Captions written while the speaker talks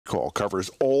recall covers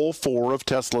all 4 of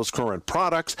Tesla's current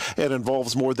products and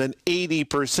involves more than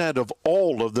 80% of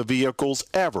all of the vehicles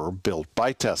ever built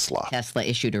by Tesla. Tesla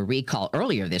issued a recall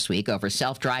earlier this week over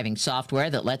self-driving software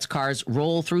that lets cars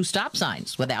roll through stop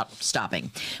signs without stopping.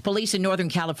 Police in Northern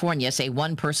California say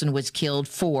 1 person was killed,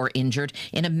 4 injured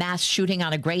in a mass shooting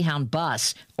on a Greyhound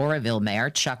bus. Oroville Mayor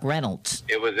Chuck Reynolds.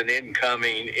 It was an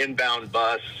inbound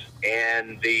bus,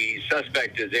 and the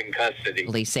suspect is in custody.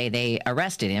 Police say they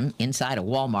arrested him inside a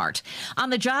Walmart. On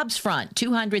the jobs front,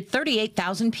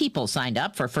 238,000 people signed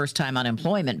up for first-time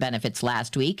unemployment benefits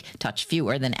last week, touch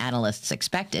fewer than analysts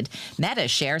expected. Meta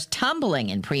shares tumbling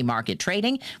in pre-market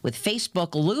trading, with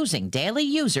Facebook losing daily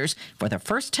users for the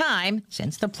first time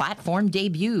since the platform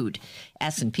debuted.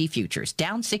 S&P futures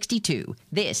down 62.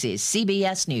 This is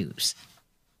CBS News.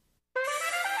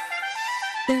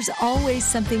 There's always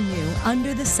something new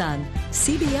under the sun.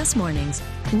 CBS Mornings,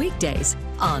 weekdays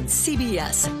on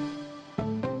CBS.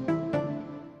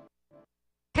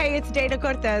 Hey, it's Dana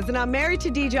Cortez, and I'm married to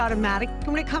DJ Automatic.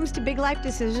 When it comes to big life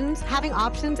decisions, having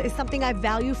options is something I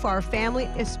value for our family,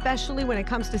 especially when it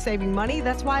comes to saving money.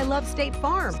 That's why I love State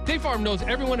Farm. State Farm knows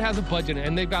everyone has a budget,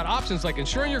 and they've got options like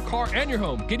insuring your car and your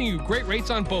home, getting you great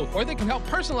rates on both, or they can help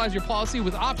personalize your policy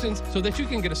with options so that you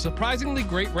can get a surprisingly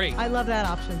great rate. I love that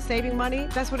option. Saving money,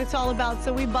 that's what it's all about,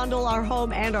 so we bundle our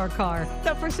home and our car.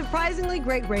 So for surprisingly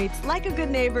great rates, like a good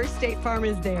neighbor, State Farm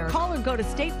is there. Call or go to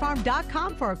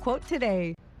statefarm.com for a quote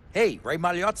today. Hey, Ray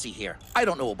Magliozzi here. I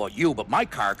don't know about you, but my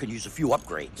car could use a few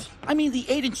upgrades. I mean, the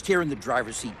 8-inch tear in the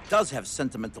driver's seat does have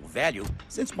sentimental value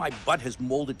since my butt has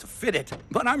molded to fit it,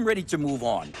 but I'm ready to move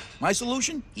on. My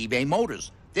solution? eBay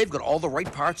Motors. They've got all the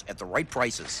right parts at the right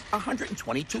prices.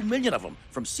 122 million of them,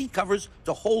 from seat covers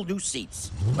to whole new seats.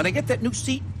 When I get that new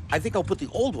seat, I think I'll put the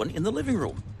old one in the living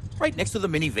room, right next to the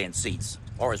minivan seats,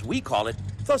 or as we call it,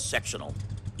 the sectional.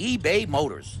 eBay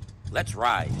Motors. Let's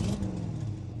ride.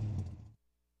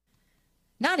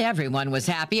 Not everyone was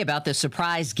happy about the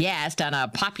surprise guest on a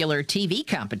popular TV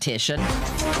competition.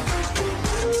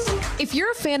 If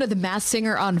you're a fan of The Masked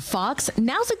Singer on Fox,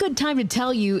 now's a good time to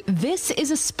tell you this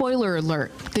is a spoiler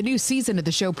alert. The new season of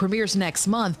the show premieres next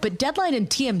month, but Deadline and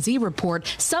TMZ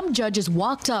report some judges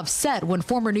walked off set when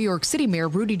former New York City Mayor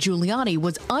Rudy Giuliani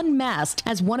was unmasked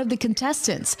as one of the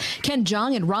contestants. Ken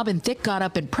Jeong and Robin Thicke got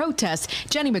up in protest.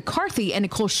 Jenny McCarthy and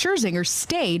Nicole Scherzinger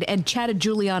stayed and chatted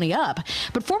Giuliani up.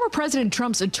 But former President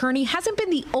Trump's attorney hasn't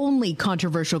been the only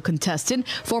controversial contestant.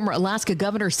 Former Alaska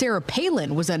Governor Sarah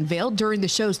Palin was unveiled during the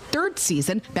show's third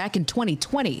season back in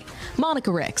 2020.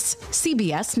 Monica Ricks,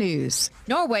 CBS News.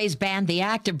 Norway's banned the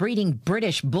act of breeding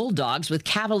British bulldogs with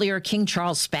Cavalier King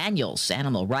Charles Spaniels.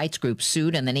 Animal rights groups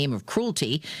sued in the name of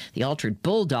cruelty. The altered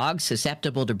bulldogs,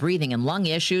 susceptible to breathing and lung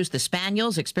issues. The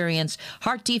Spaniels experience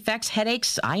heart defects,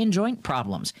 headaches, eye and joint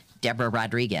problems. Deborah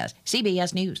Rodriguez,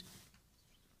 CBS News.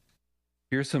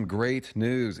 Here's some great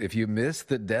news. If you missed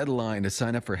the deadline to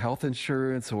sign up for health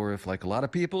insurance, or if, like a lot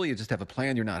of people, you just have a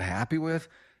plan you're not happy with,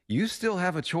 you still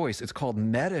have a choice. It's called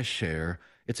Medi-Share.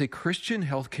 It's a Christian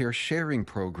healthcare sharing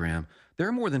program. There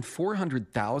are more than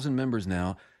 400,000 members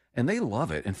now, and they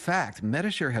love it. In fact,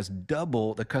 Medi-Share has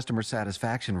double the customer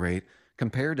satisfaction rate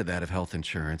compared to that of health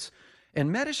insurance. And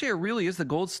Medi-Share really is the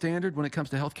gold standard when it comes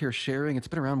to healthcare sharing. It's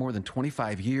been around more than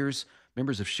 25 years.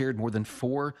 Members have shared more than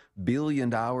 $4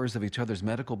 billion of each other's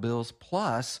medical bills.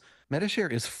 Plus, Medi-Share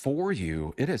is for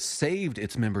you. It has saved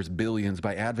its members billions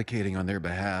by advocating on their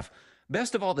behalf.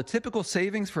 Best of all, the typical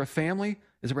savings for a family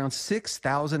is around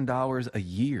 $6,000 a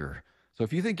year. So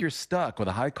if you think you're stuck with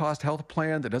a high-cost health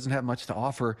plan that doesn't have much to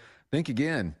offer, think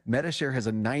again. Medi-Share has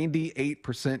a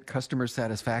 98% customer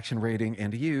satisfaction rating,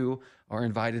 and you are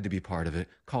invited to be part of it.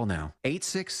 Call now.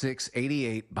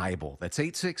 866-88-BIBLE. That's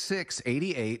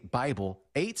 866-88-BIBLE.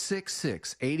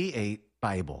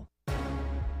 866-88-BIBLE.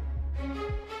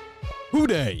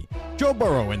 Hooday! Joe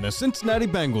Burrow and the Cincinnati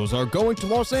Bengals are going to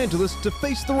Los Angeles to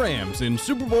face the Rams in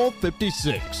Super Bowl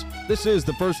 56. This is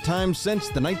the first time since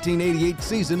the 1988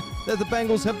 season that the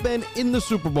Bengals have been in the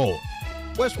Super Bowl.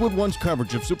 Westwood One's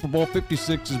coverage of Super Bowl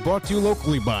 56 is brought to you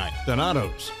locally by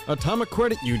Donato's, Atomic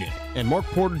Credit Union, and Mark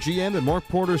Porter GM and Mark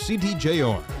Porter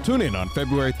CDJR. Tune in on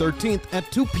February 13th at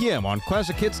 2 p.m. on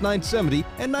Classic Hits 970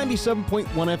 and 97.1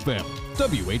 FM,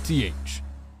 WATH.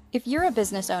 If you're a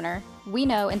business owner, we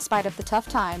know in spite of the tough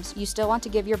times, you still want to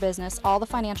give your business all the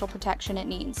financial protection it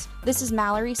needs. This is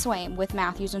Mallory Swaim with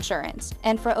Matthews Insurance,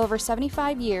 and for over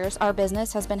 75 years, our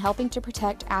business has been helping to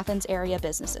protect Athens area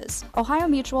businesses. Ohio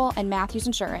Mutual and Matthews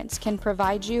Insurance can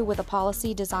provide you with a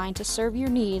policy designed to serve your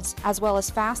needs, as well as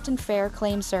fast and fair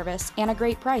claim service and a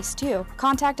great price too.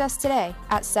 Contact us today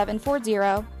at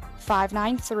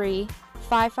 740-593-5700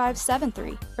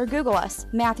 5573 or Google us,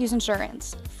 Matthews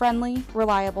Insurance. Friendly,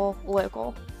 reliable,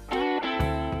 local.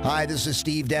 Hi, this is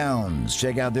Steve Downs.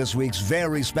 Check out this week's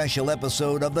very special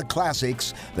episode of The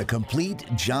Classics, The Complete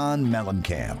John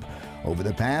Mellencamp. Over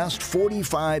the past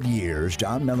 45 years,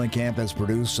 John Mellencamp has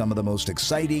produced some of the most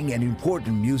exciting and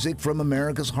important music from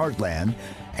America's heartland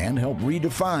and helped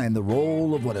redefine the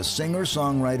role of what a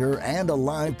singer-songwriter and a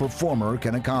live performer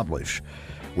can accomplish.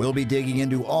 We'll be digging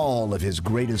into all of his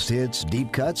greatest hits,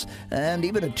 deep cuts, and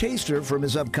even a taster from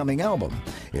his upcoming album.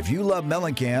 If you love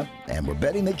Mellencamp, and we're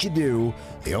betting that you do,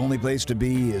 the only place to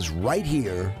be is right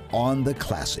here on The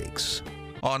Classics.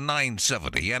 On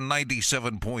 970 and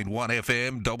 97.1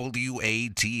 FM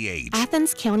WATH.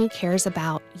 Athens County cares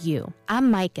about you. I'm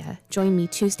Micah. Join me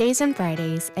Tuesdays and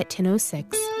Fridays at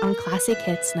 10:06 on Classic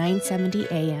Hits 970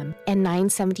 AM and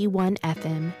 971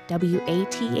 FM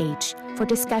WATH for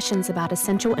discussions about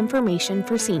essential information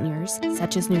for seniors,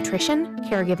 such as nutrition,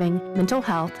 caregiving, mental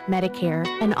health, Medicare,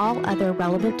 and all other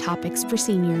relevant topics for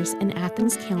seniors in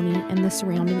Athens County and the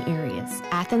surrounding areas.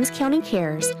 Athens County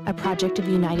Cares, a project of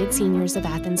United Seniors of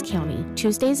Athens County,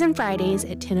 Tuesdays and Fridays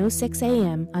at 10:06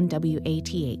 a.m. on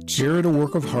WATH. Here at A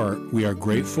Work of Heart, we are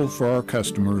grateful for our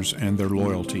customers and their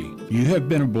loyalty. You have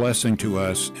been a blessing to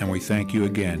us, and we thank you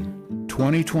again.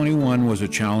 2021 was a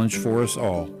challenge for us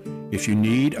all. If you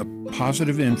need a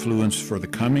positive influence for the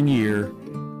coming year,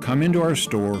 come into our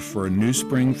store for a new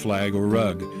spring flag or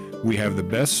rug. We have the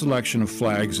best selection of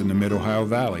flags in the Mid-Ohio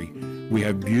Valley. We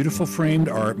have beautiful framed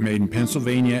art made in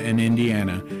Pennsylvania and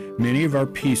Indiana. Many of our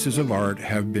pieces of art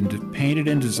have been painted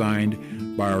and designed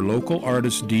by our local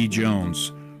artist D.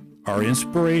 Jones. Our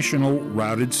inspirational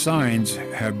routed signs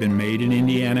have been made in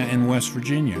Indiana and West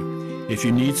Virginia. If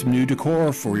you need some new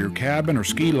decor for your cabin or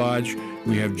ski lodge,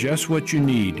 we have just what you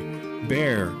need.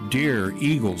 Bear, deer,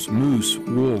 eagles, moose,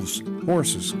 wolves,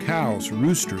 horses, cows,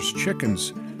 roosters,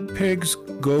 chickens, pigs,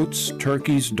 goats,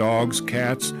 turkeys, dogs,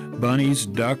 cats, bunnies,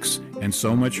 ducks, and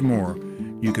so much more.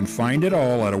 You can find it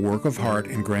all at A Work of Heart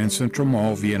in Grand Central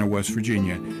Mall, Vienna, West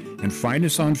Virginia, and find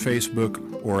us on Facebook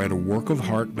or at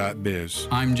aworkofheart.biz.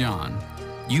 I'm John.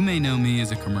 You may know me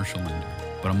as a commercial lender,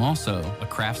 but I'm also a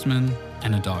craftsman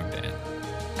and a dog dad.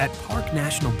 At Park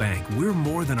National Bank, we're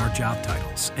more than our job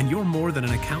titles, and you're more than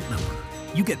an account number.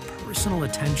 You get personal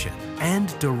attention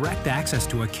and direct access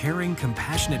to a caring,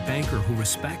 compassionate banker who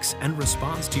respects and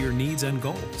responds to your needs and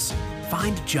goals.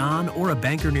 Find John or a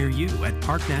banker near you at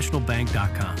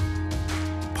parknationalbank.com.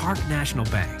 Park National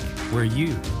Bank, where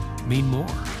you mean more.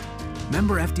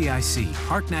 Member FDIC,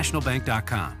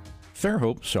 parknationalbank.com.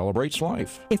 Fairhope celebrates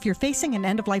life. If you're facing an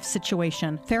end-of-life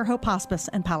situation, Fairhope Hospice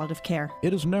and Palliative Care.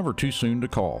 It is never too soon to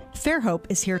call. Fairhope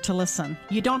is here to listen.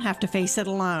 You don't have to face it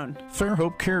alone.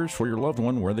 Fairhope cares for your loved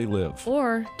one where they live.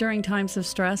 Or, during times of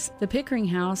stress, the Pickering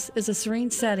House is a serene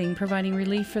setting providing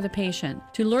relief for the patient.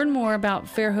 To learn more about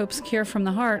Fairhope's Care from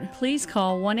the Heart, please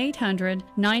call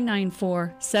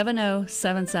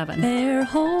 1-800-994-7077.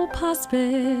 Fairhope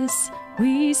Hospice,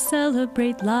 we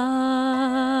celebrate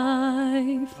life.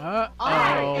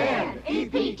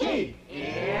 INEPT,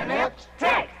 inept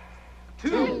tech.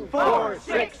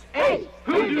 2468,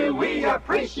 who do we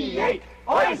appreciate?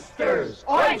 Oysters,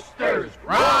 oysters,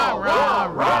 rah, rah,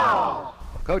 rah.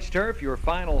 Coach Turf, your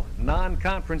final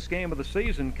non-conference game of the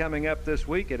season coming up this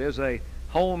week. It is a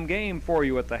home game for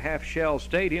you at the Half Shell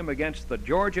Stadium against the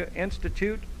Georgia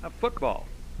Institute of Football.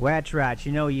 Well, that's right.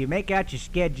 You know, you make out your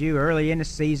schedule early in the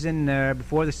season,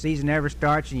 before the season ever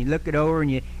starts, and you look it over and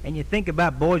you think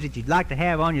about boys that you'd like to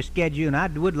have on your schedule. And I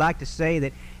would like to say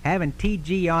that having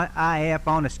TGIF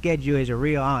on the schedule is a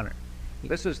real honor.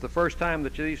 This is the first time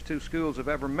that these two schools have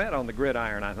ever met on the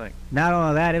gridiron, I think. Not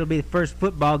only that, it'll be the first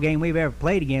football game we've ever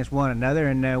played against one another,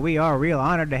 and we are real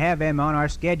honored to have them on our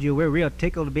schedule. We're real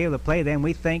tickled to be able to play them.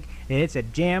 We think that it's a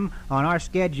gem on our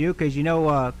schedule because, you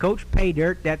know, Coach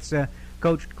Paydirt, that's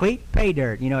Coach Cleet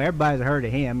Paydirt. You know, everybody's heard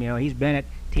of him. You know, he's been at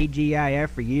TGIF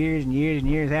for years and years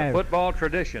and years. Had a football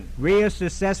tradition. Real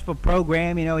successful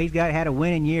program. You know, he's had a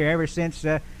winning year ever since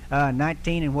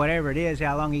 19 and whatever it is,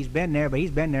 how long he's been there, but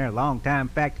he's been there a long time. In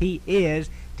fact, he is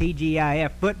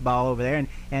TGIF football over there,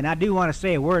 and I do want to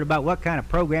say a word about what kind of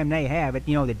program they have.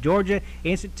 You know, the Georgia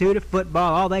Institute of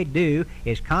Football, all they do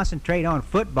is concentrate on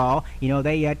football. You know,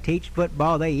 they teach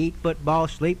football, they eat football,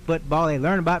 sleep football, they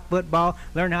learn about football,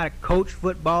 learn how to coach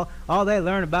football. All they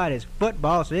learn about is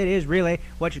football, so it is really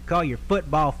what you call your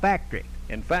football factory.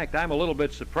 In fact, I'm a little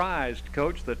bit surprised,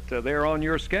 Coach, that they're on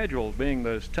your schedule, being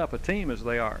as tough a team as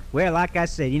they are. Well, like I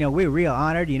said, you know, we're real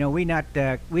honored. You know, we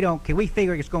figure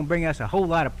it's going to bring us a whole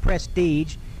lot of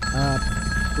prestige.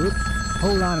 Oops,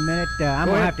 hold on a minute. I'm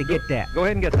going to have to get that. Go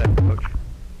ahead and get that, Coach.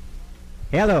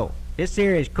 Hello, This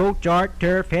here is Coach Art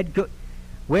Turf, head coach.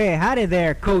 Well, howdy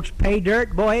there, Coach Pay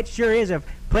Dirt. Boy, it sure is a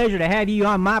pleasure to have you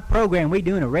on my program. We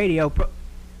doing a radio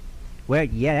Well,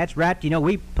 yeah, that's right. You know,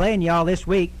 we playing y'all this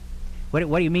week. What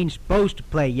do you mean supposed to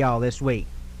play y'all this week?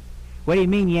 What do you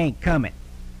mean you ain't coming?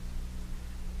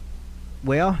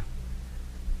 Well,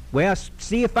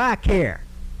 see if I care.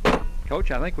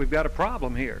 Coach, I think we've got a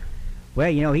problem here. Well,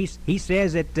 you know, he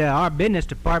says that our business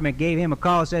department gave him a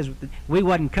call, says we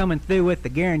wasn't coming through with the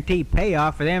guaranteed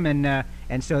payoff for them, and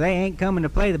so they ain't coming to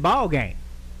play the ball game.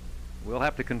 We'll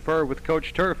have to confer with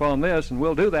Coach Turf on this, and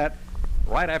we'll do that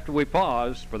right after we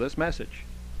pause for this message.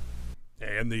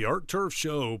 And the Art Turf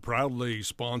Show proudly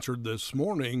sponsored this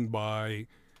morning by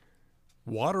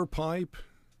Water Pipe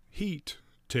Heat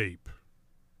Tape.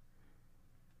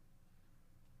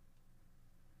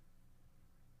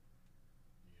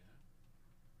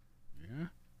 Yeah.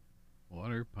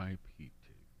 Water pipe heat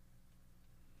tape.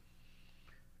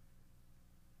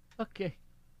 Okay.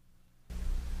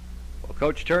 Well,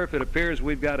 Coach Turf, it appears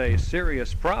we've got a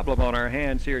serious problem on our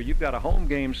hands here. You've got a home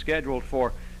game scheduled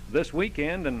for this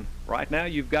weekend, and right now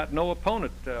you've got no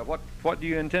opponent. What do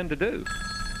you intend to do?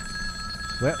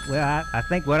 Well, I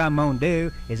think what I'm going to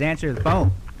do is answer the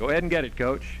phone. Go ahead and get it,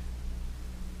 Coach.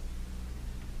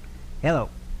 Hello.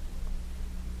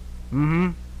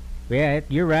 Mm-hmm. Yeah,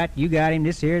 you're right. You got him.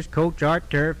 This here's Coach Art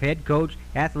Turf, head coach,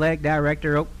 athletic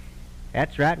director. Oh,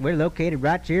 that's right. We're located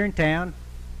right here in town.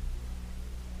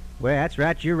 Well, that's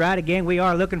right. You're right again. We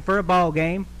are looking for a ball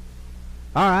game.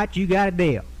 All right, you got a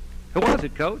deal. Who was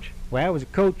it, Coach? Well, it was a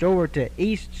coach over to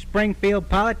East Springfield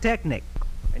Polytechnic.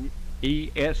 And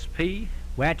ESP?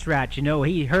 Well, that's right. You know,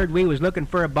 he heard we was looking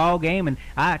for a ball game, and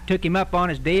I took him up on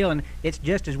his deal, and it's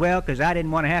just as well because I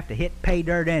didn't want to have to hit pay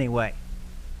dirt anyway.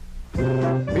 Be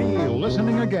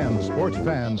listening again, sports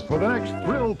fans, for the next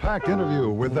thrill-packed interview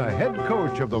with the head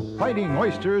coach of the Fighting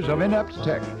Oysters of Inept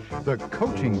Tech, the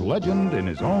coaching legend in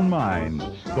his own mind,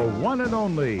 the one and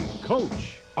only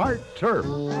Coach Art Turf.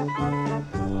 In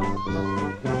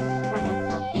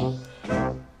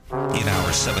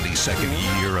our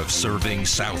 72nd year of serving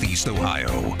Southeast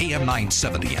Ohio, AM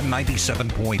 970 and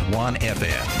 97.1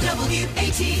 FM.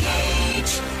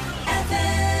 WATH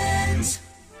Athens.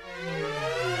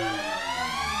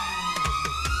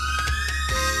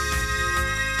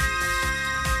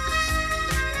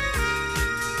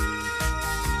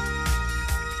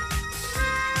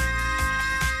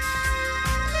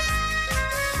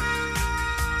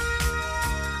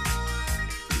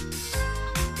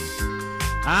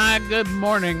 Hi, good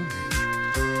morning.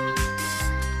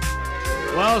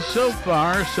 Well, so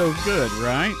far, so good,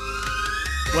 right?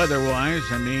 Weather-wise,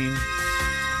 I mean,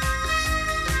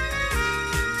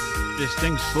 this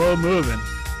thing's slow moving.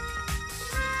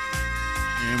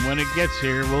 And when it gets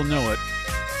here, we'll know it.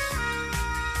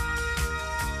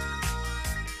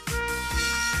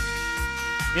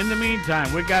 In the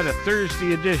meantime, we got a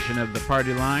Thursday edition of the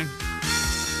Party Line.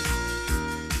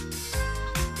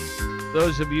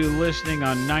 Those of you listening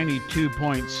on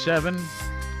 92.7,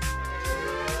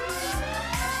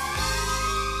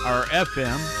 our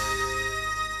FM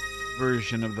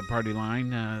version of the Party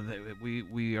Line,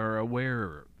 we are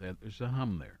aware that there's a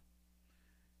hum there.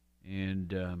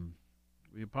 And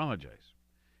we apologize.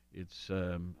 It's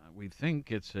we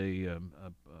think it's a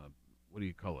what do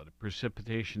you call it? A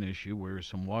precipitation issue where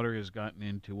some water has gotten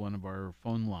into one of our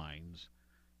phone lines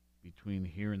between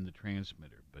here and the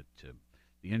transmitter, but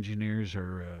the engineers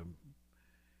are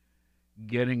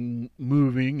getting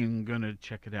moving and going to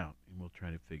check it out, and we'll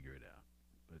try to figure it out.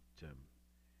 But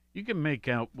you can make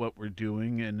out what we're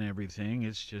doing and everything.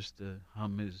 It's just the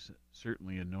hum is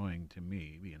certainly annoying to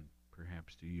me and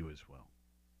perhaps to you as well.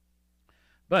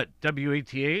 But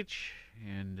WATH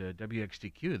and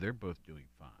WXTQ, they're both doing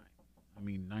fine. I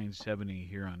mean, 970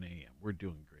 here on AM. We're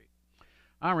doing great.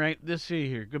 All right, let's see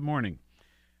here. Good morning.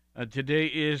 Today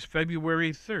is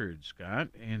February 3rd, Scott,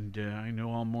 and I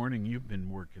know all morning you've been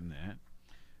working that.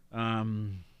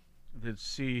 Let's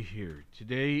see here.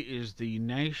 Today is the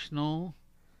National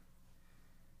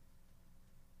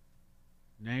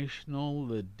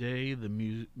the Day the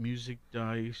Music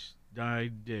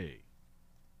Died Day.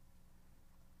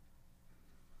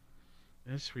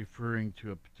 That's referring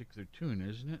to a particular tune,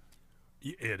 isn't it?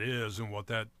 It is, and what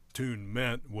that tune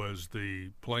meant was the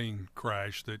plane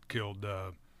crash that killed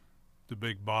the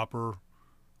Big Bopper,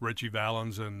 Richie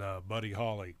Valens, and Buddy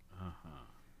Holly.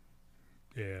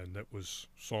 And that was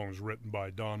songs written by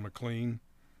Don McLean,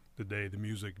 the day the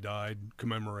music died,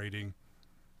 commemorating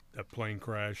that plane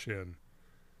crash. And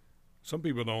some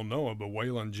people don't know it, but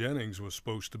Waylon Jennings was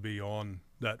supposed to be on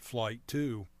that flight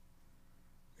too.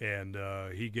 And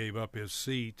he gave up his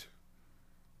seat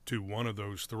to one of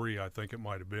those three. I think it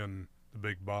might have been the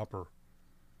Big Bopper.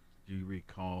 Do you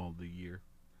recall the year?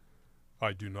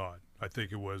 I do not. I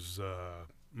think it was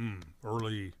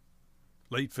late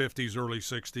 50s, early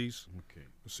 60s. Okay.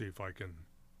 Let's see if I can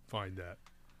find that.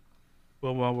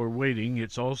 Well, while we're waiting,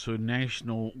 it's also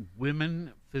National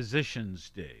Women Physicians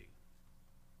Day.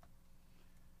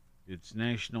 It's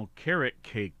National Carrot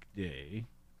Cake Day.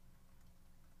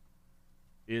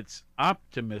 It's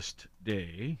Optimist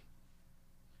Day.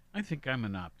 I think I'm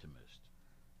an optimist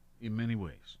in many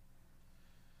ways.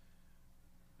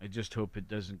 I just hope it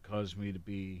doesn't cause me to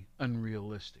be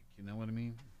unrealistic. You know what I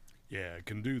mean? Yeah, it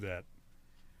can do that.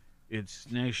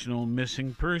 It's National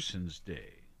Missing Persons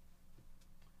Day.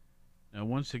 Now,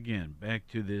 once again, back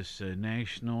to this the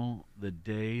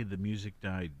day the music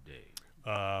died day.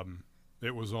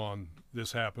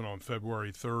 This happened on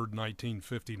February 3rd,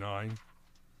 1959.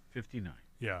 59.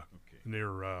 Yeah.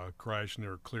 Okay. Crash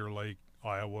near Clear Lake,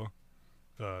 Iowa,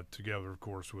 together, of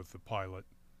course, with the pilot,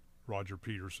 Roger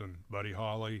Peterson, Buddy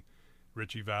Holly,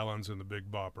 Richie Valens, and the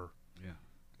Big Bopper. Yeah.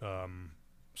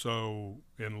 So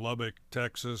in Lubbock,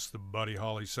 Texas, the Buddy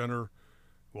Holly Center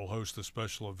will host a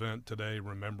special event today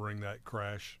remembering that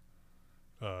crash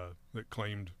that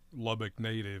claimed Lubbock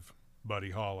native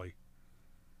Buddy Holly.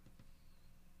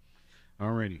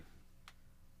 Alrighty.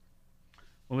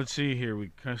 Well, let's see here. We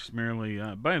customarily,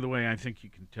 by the way, I think you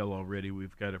can tell already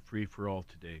we've got a free-for-all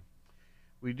today.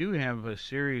 We do have a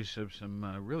series of some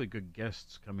really good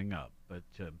guests coming up, but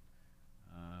we're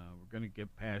going to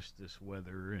get past this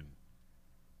weather and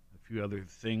a few other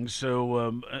things.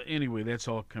 So anyway, that's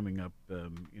all coming up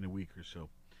in a week or so.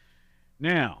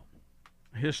 Now,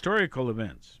 historical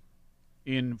events.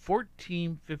 In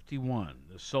 1451,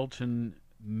 the Sultan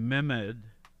Mehmed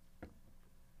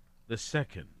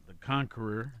II, the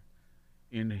conqueror,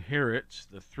 inherits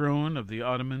the throne of the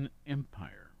Ottoman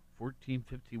Empire.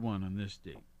 1451 on this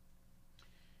date.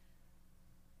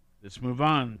 Let's move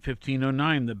on.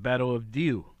 1509, the Battle of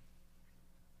Diu.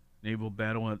 Naval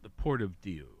battle at the port of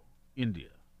Diu, India,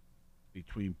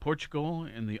 between Portugal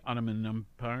and the Ottoman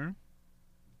Empire.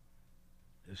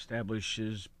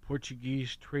 Establishes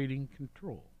Portuguese trading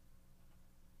control.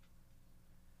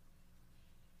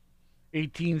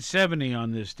 1870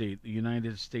 on this date, the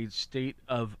United States state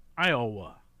of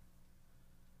Iowa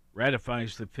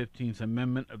ratifies the 15th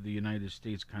Amendment of the United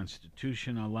States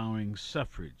Constitution, allowing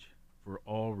suffrage for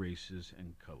all races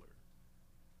and color.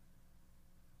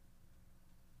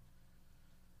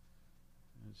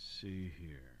 Let's see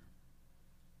here.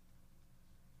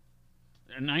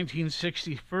 In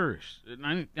 1966,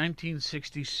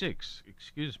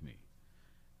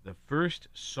 the first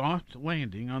soft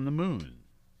landing on the moon,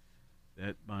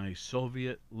 that by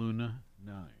Soviet Luna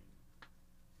 9.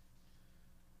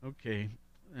 Okay,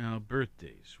 now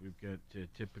birthdays. We've got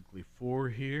typically 4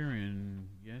 here, and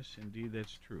yes, indeed,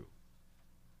 that's true.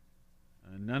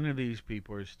 None of these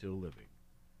people are still living.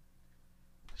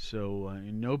 So,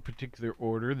 in no particular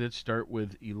order, let's start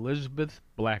with Elizabeth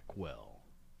Blackwell.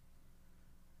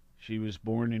 She was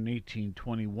born in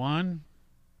 1821.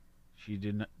 She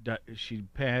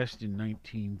passed in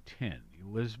 1910.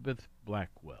 Elizabeth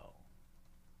Blackwell.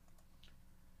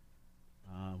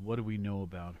 What do we know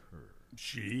about her?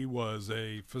 She was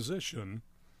a physician,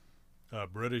 a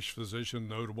British physician,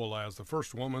 notable as the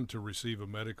first woman to receive a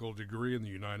medical degree in the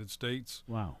United States.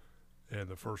 Wow. And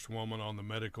the first woman on the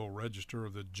medical register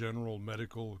of the General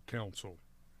Medical Council.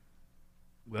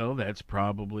 Well, that's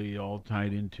probably all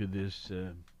tied into this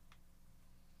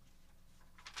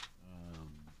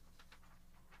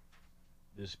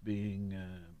this being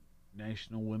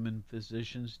National Women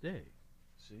Physicians Day.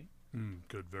 See?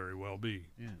 Could very well be.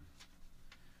 Yeah.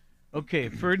 Okay,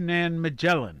 Ferdinand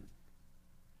Magellan,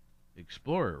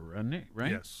 explorer,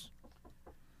 right? Yes.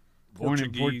 Born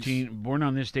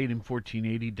on this date in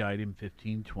 1480, died in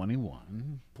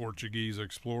 1521. Portuguese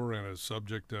explorer and a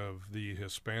subject of the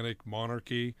Hispanic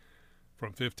monarchy. From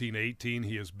 1518,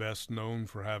 he is best known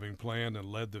for having planned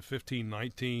and led the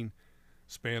 1519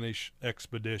 Spanish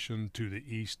expedition to the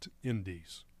East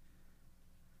Indies.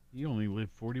 He only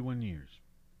lived 41 years.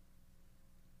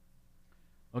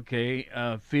 Okay,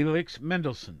 Felix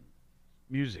Mendelssohn,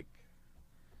 music.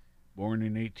 Born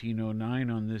in 1809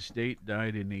 on this date,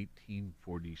 died in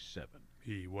 1847.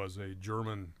 He was a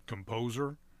German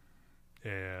composer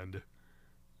and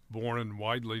born and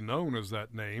widely known as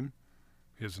that name.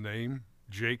 His name,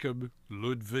 Jacob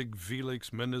Ludwig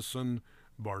Felix Mendelssohn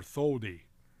Bartholdy.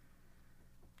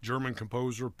 German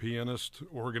composer, pianist,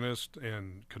 organist,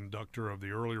 and conductor of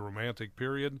the early Romantic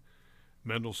period.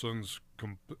 Mendelssohn's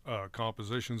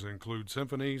compositions include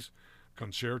symphonies,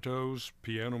 concertos,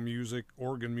 piano music,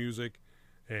 organ music,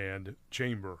 and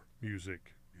chamber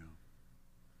music.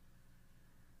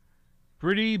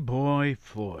 Pretty Boy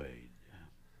Floyd.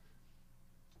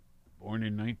 Born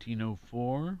in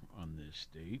 1904 on this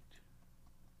date.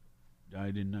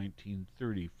 Died in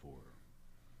 1934.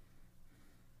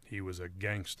 He was a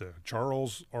gangsta.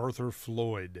 Charles Arthur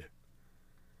Floyd.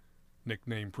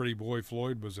 Nicknamed Pretty Boy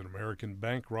Floyd, was an American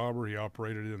bank robber. He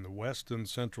operated in the West and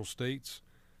Central States,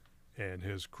 and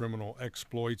his criminal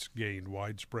exploits gained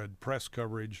widespread press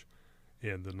coverage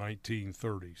in the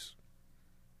 1930s.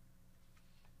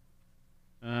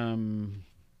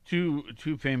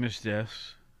 Two famous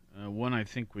deaths. One I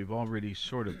think we've already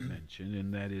sort of mentioned,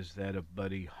 and that is that of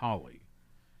Buddy Holly.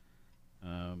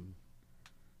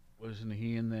 Wasn't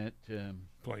he in that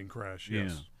plane crash?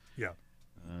 Yes. Yeah.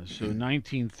 So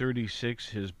 1936,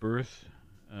 his birth.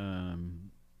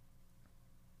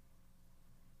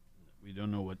 We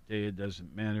don't know what day, it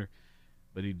doesn't matter,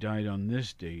 but he died on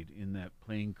this date in that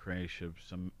plane crash of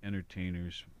some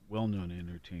entertainers, well-known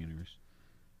entertainers,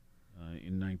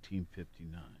 in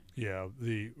 1959. Yeah,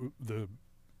 the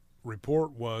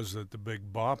report was that the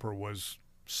Big Bopper was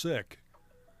sick,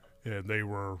 and they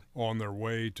were on their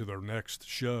way to their next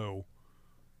show,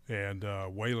 and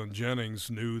Waylon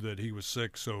Jennings knew that he was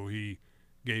sick, so he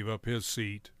gave up his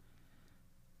seat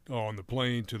on the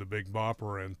plane to the Big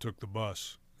Bopper and took the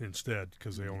bus instead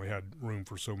because they only had room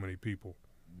for so many people.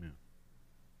 Yeah.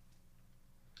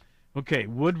 Okay,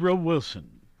 Woodrow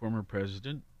Wilson, former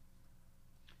president.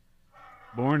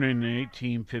 Born in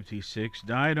 1856,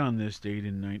 died on this date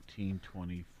in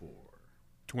 1924.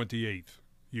 28th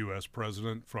U.S.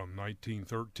 president from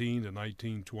 1913 to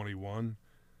 1921.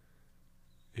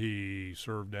 He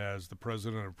served as the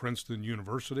president of Princeton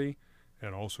University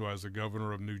and also as the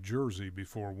governor of New Jersey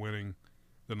before winning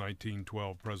the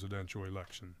 1912 presidential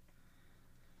election.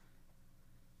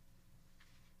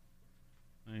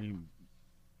 I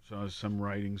saw some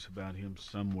writings about him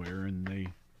somewhere, and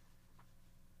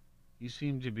he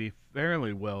seemed to be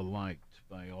fairly well liked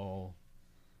by all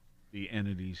the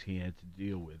entities he had to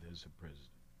deal with as a president.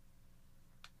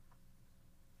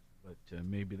 But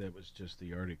maybe that was just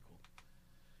the article.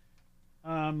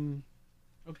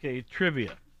 Okay,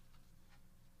 trivia.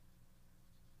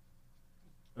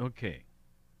 Okay.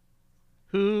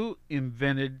 Who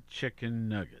invented chicken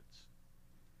nuggets?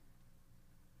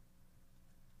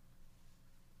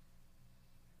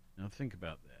 Now think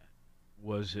about that.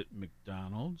 Was it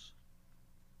McDonald's?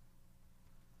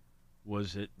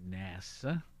 Was it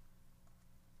NASA?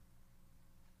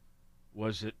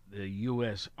 Was it the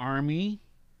U.S. Army?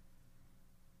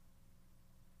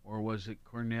 Or was it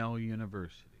Cornell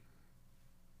University?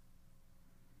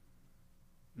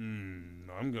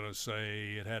 I'm going to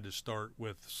say it had to start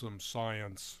with some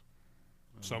science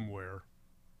somewhere.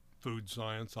 Food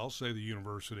science. I'll say the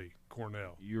university,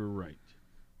 Cornell. You're right.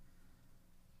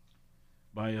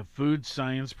 By a food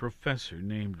science professor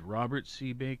named Robert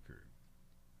C. Baker.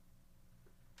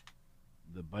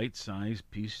 The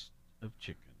bite-sized piece of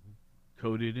chicken,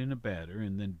 coated in a batter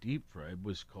and then deep-fried,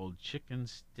 was called chicken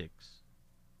sticks.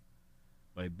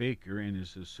 By Baker and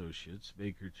his associates,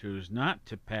 Baker chose not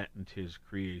to patent his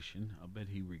creation. I'll bet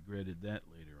he regretted that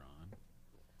later on.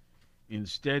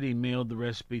 Instead, he mailed the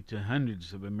recipe to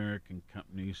hundreds of American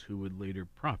companies who would later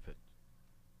profit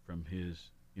from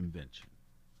his invention.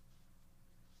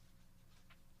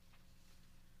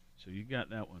 So you got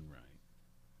that one right.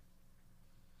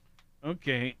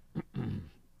 Okay.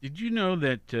 Did you know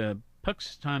that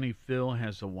Punxsutawney Phil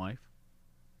has a wife?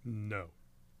 No.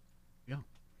 Yeah.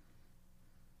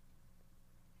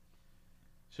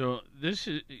 So this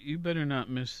is, you better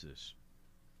not miss this.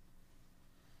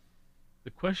 The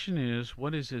question is,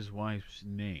 what is his wife's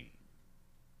name?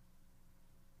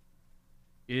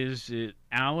 Is it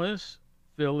Alice,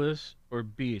 Phyllis, or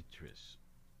Beatrice?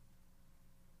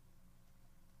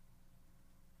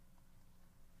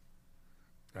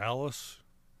 Alice,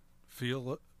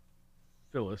 Phyllis,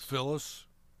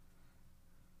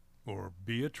 or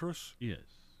Beatrice? Yes.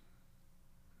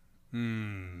 I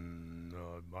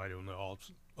don't know.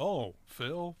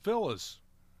 Phyllis.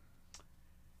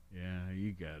 Yeah,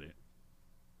 you got it.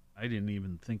 I didn't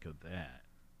even think of that.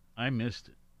 I missed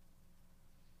it.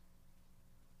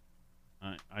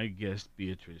 I guessed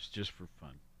Beatrice just for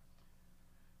fun.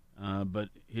 But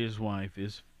his wife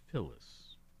is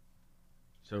Phyllis.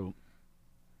 So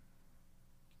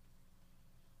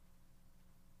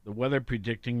the weather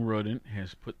predicting rodent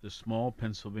has put the small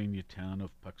Pennsylvania town of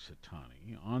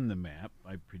Punxsutawney on the map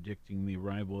by predicting the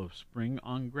arrival of spring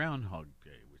on Groundhog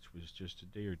Day, which was just a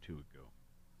day or two ago.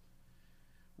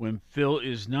 When Phil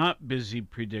is not busy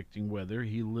predicting weather,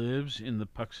 he lives in the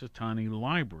Punxsutawney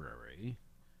Library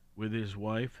with his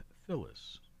wife,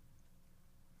 Phyllis.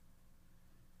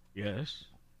 Yes,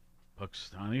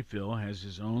 Pakistani Phil has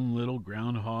his own little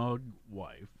groundhog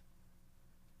wife.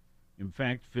 In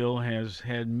fact, Phil has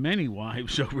had many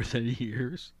wives over the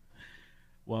years.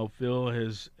 While Phil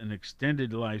has an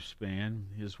extended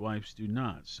lifespan, his wives do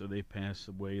not, so they pass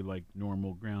away like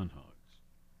normal groundhogs.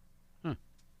 Huh.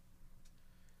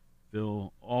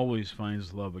 Phil always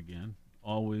finds love again,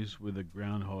 always with a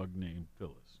groundhog named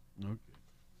Phyllis. Okay.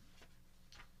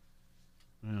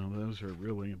 Well, those are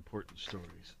really important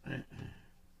stories. All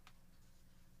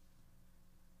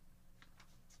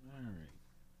right.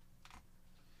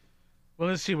 Well,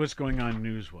 let's see what's going on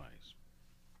news-wise.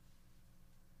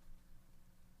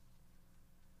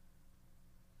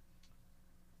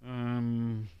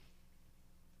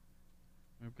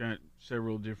 I've got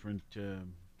several different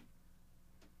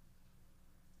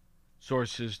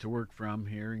sources to work from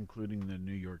here, including the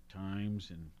New York Times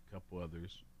and a couple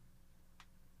others.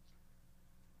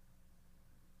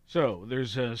 So,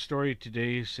 there's a story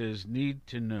today that says, need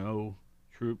to know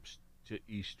troops to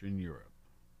Eastern Europe.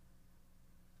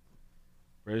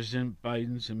 President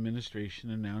Biden's administration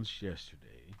announced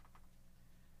yesterday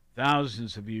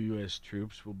thousands of U.S.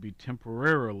 troops will be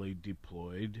temporarily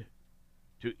deployed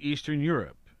to Eastern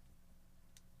Europe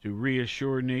to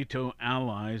reassure NATO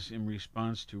allies in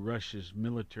response to Russia's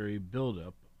military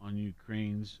buildup on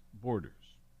Ukraine's borders.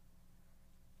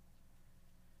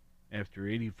 After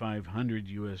 8,500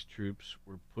 U.S. troops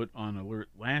were put on alert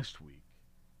last week,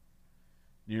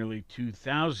 nearly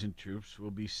 2,000 troops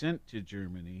will be sent to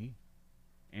Germany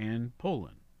and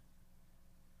Poland,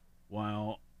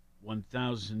 while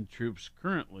 1,000 troops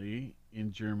currently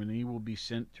in Germany will be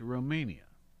sent to Romania.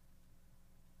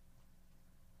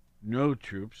 No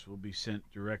troops will be sent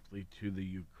directly to the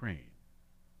Ukraine.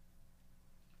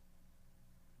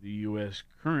 The U.S.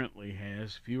 currently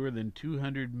has fewer than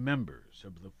 200 members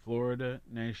of the Florida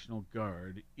National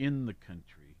Guard in the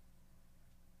country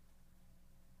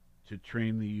to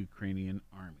train the Ukrainian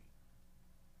army.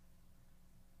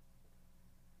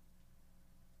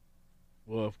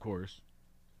 Well, of course,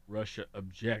 Russia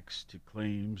objects to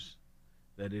claims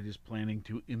that it is planning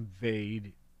to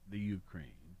invade the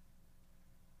Ukraine.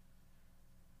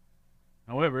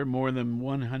 However, more than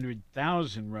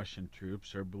 100,000 Russian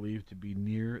troops are believed to be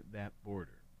near that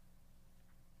border.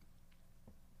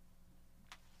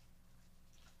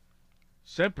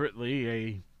 Separately,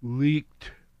 a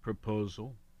leaked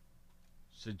proposal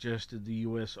suggested the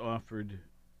U.S. offered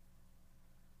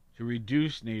to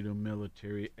reduce NATO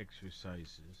military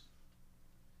exercises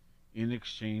in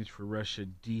exchange for Russia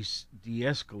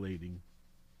de-escalating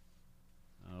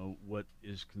what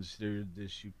is considered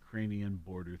this Ukrainian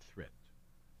border threat.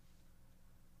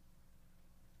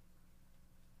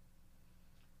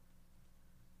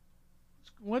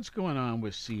 What's going on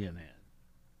with CNN?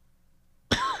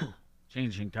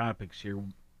 Changing topics here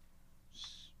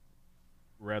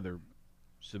rather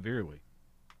severely.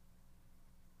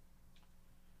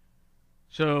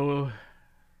 So,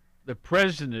 the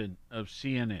president of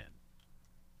CNN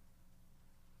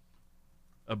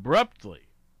abruptly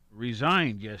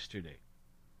resigned yesterday,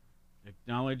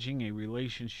 acknowledging a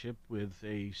relationship with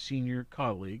a senior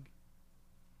colleague,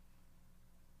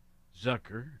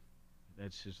 Zucker,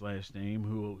 that's his last name,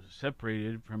 who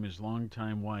separated from his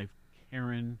longtime wife,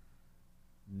 Karen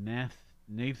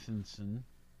Nathanson,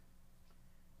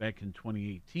 back in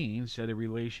 2018, said a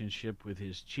relationship with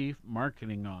his chief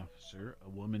marketing officer, a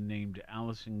woman named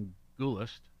Allison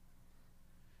Goulast,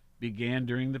 began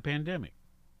during the pandemic.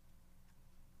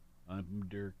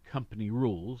 Under company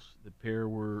rules, the pair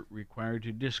were required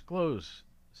to disclose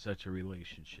such a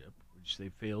relationship, which they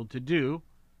failed to do.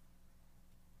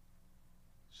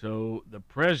 So the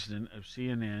president of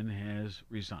CNN has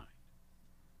resigned.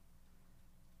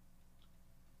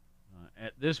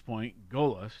 At this point,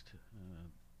 Goulast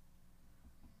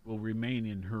will remain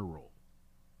in her role.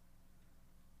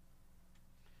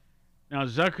 Now,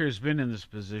 Zucker has been in this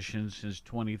position since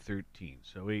 2013,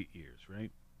 so 8 years,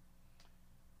 right?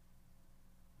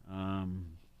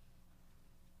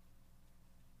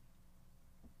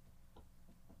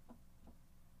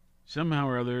 Somehow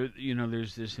or other, you know,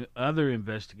 there's this other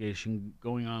investigation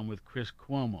going on with Chris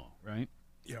Cuomo, right?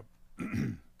 Yep.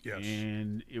 Yes.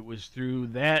 And it was through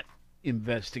that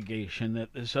investigation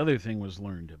that this other thing was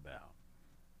learned about.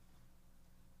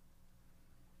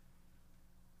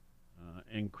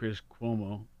 And Chris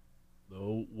Cuomo,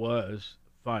 though, was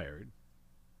fired.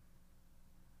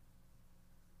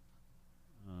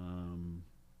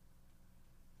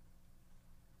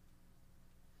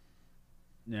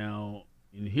 Now,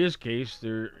 in his case,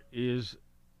 there is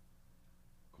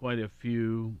quite a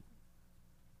few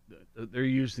they're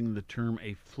using the term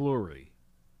a flurry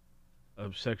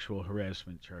of sexual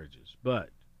harassment charges. But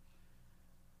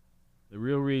the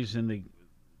real reason, the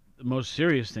most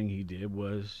serious thing he did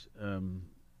was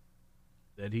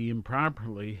that he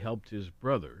improperly helped his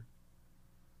brother,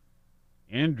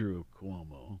 Andrew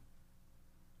Cuomo,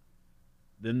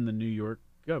 then the New York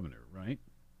governor, right?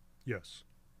 Yes.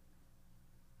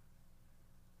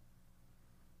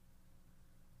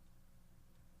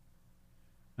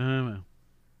 Well.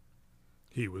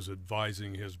 He was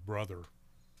advising his brother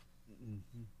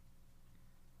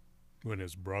when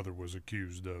his brother was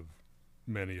accused of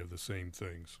many of the same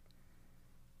things,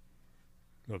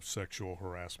 of sexual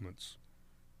harassments.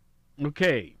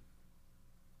 Okay.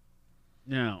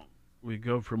 Now, we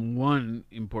go from one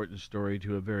important story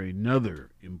to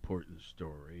another important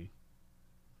story.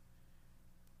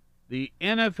 The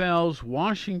NFL's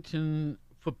Washington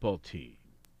football team.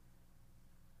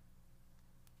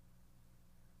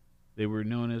 They were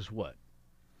known as what?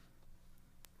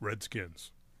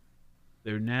 Redskins.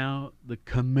 They're now the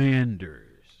Commanders.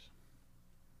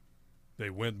 They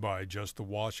went by just the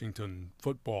Washington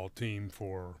football team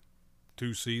for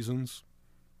 2 seasons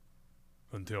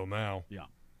until now. Yeah.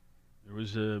 There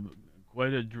was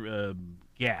quite a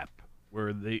gap where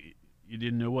you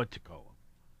didn't know what to call them.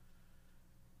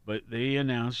 But they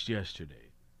announced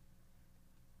yesterday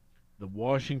the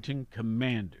Washington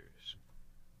Commanders.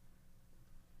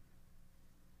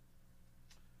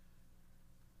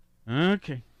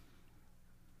 Okay.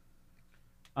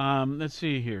 Let's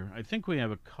see here. I think we have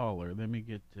a caller. Let me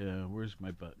get, where's my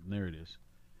button? There it is.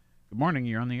 Good morning.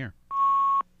 You're on the air.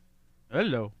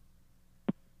 Hello.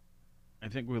 I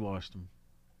think we lost him.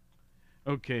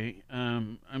 Okay.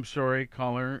 I'm sorry,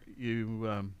 caller. We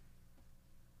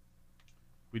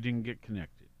didn't get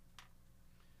connected.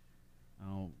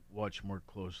 I'll watch more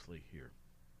closely here.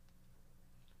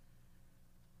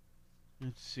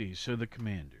 Let's see. So the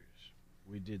Commanders.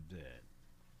 We did that.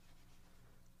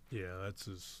 Yeah,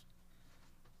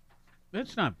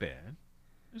 That's not bad.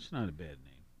 That's not a bad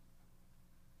name.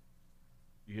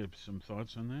 You have some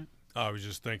thoughts on that? I was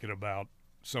just thinking about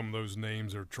some of those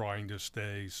names are trying to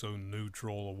stay so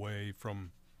neutral away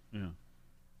from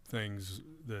things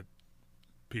that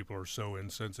people are so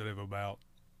insensitive about,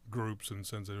 groups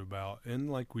insensitive about. And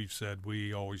like we've said,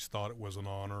 we always thought it was an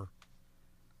honor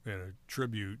and a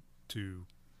tribute to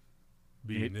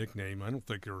be a nickname. I don't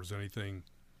think there was anything,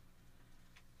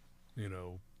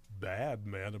 bad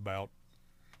meant about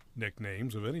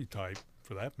nicknames of any type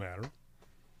for that matter.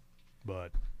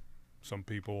 But some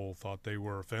people thought they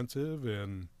were offensive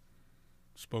and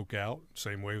spoke out.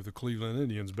 Same way with the Cleveland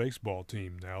Indians baseball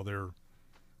team. Now they're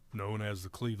known as the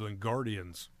Cleveland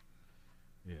Guardians.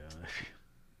 Yeah.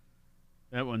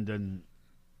 That one doesn't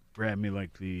grab me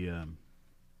like the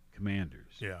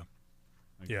Commanders. Yeah.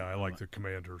 I like the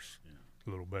Commanders a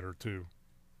little better too.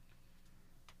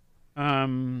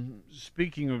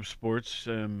 Speaking of sports,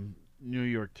 New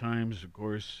York Times, of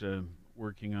course,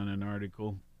 working on an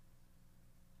article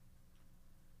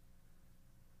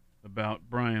about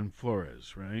Brian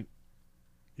Flores, right?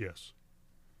 Yes.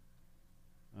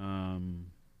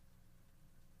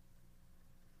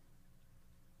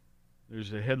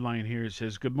 There's a headline here. It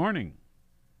says, "Good morning.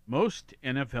 Most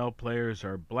NFL players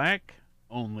are black.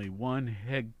 Only one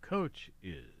head coach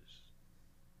is."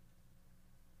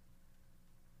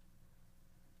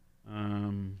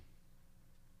 And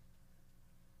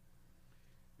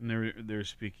they're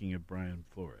speaking of Brian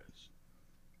Flores.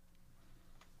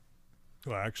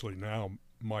 Well, actually, now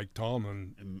Mike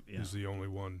Tomlin is the only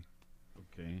one.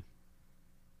 Okay.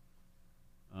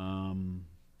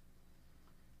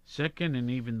 Second and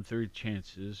even third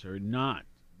chances are not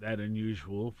that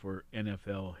unusual for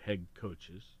NFL head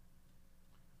coaches.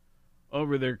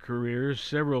 Over their careers,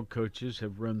 several coaches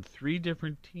have run 3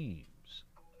 different teams,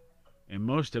 and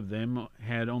most of them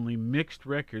had only mixed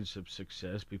records of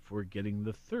success before getting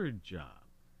the 3rd job.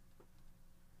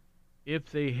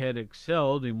 If they had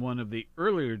excelled in one of the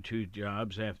earlier 2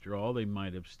 jobs, after all, they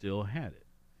might have still had it.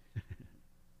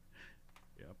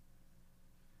 Yep.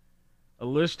 A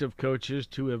list of coaches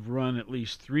to have run at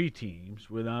least 3 teams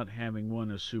without having won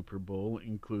a Super Bowl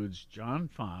includes John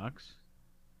Fox,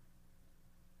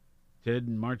 Ted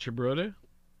Marchibroda,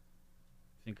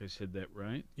 I think I said that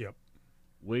right. Yep.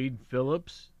 Wade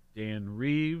Phillips, Dan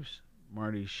Reeves,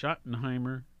 Marty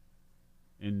Schottenheimer,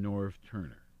 and Norv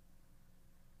Turner.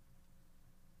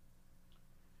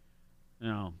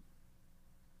 Now,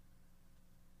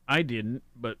 I didn't,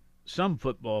 but some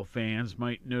football fans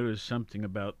might notice something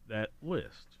about that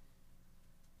list.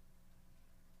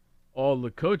 All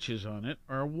the coaches on it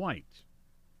are white.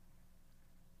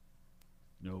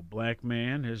 No black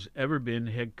man has ever been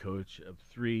head coach of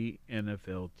 3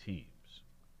 NFL teams.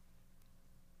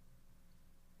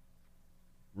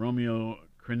 Romeo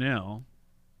Crennel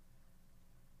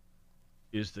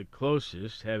is the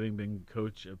closest, having been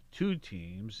coach of 2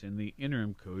 teams and the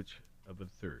interim coach of a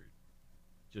 3rd,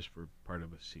 just for part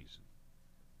of a season.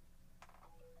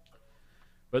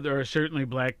 But there are certainly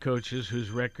black coaches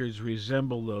whose records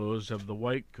resemble those of the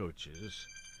white coaches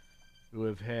who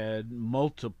have had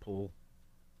multiple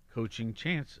coaching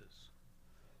chances.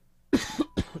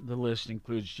 The list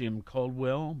includes Jim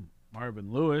Caldwell,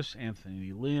 Marvin Lewis,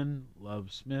 Anthony Lynn,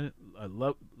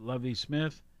 Lovie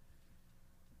Smith,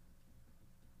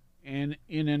 and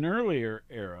in an earlier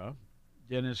era,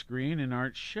 Dennis Green and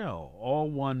Art Shell all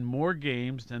won more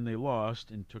games than they lost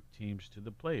and took teams to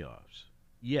the playoffs.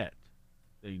 Yet,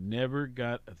 they never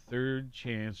got a 3rd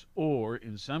chance or,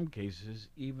 in some cases,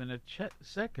 even a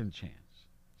second chance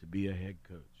to be a head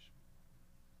coach.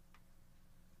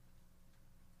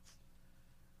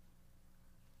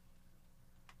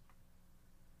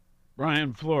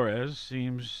 Brian Flores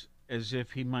seems as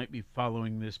if he might be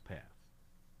following this path.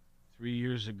 3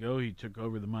 years ago, he took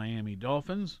over the Miami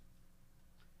Dolphins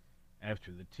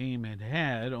after the team had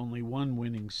had only 1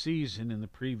 winning season in the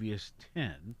previous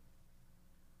 10.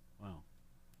 Wow.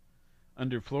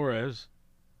 Under Flores,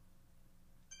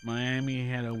 Miami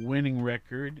had a winning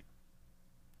record.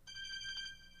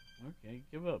 Okay,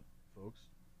 give up, folks.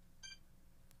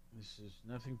 This has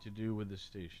nothing to do with the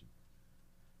station.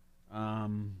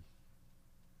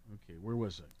 Okay, where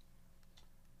was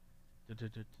I?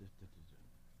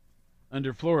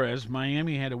 Under Flores,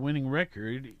 Miami had a winning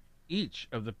record each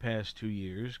of the past 2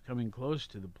 years, coming close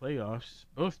to the playoffs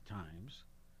both times.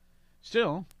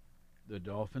 Still, the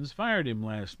Dolphins fired him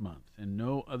last month, and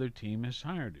no other team has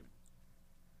hired him.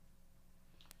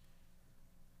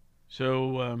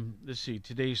 So, let's see,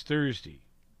 today's Thursday.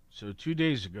 So 2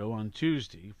 days ago, on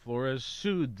Tuesday, Flores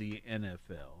sued the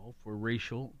NFL for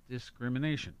racial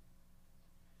discrimination.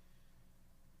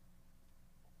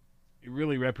 It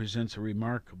really represents a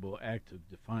remarkable act of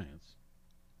defiance.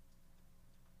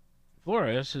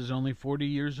 Flores is only 40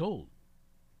 years old,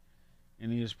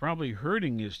 and he is probably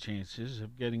hurting his chances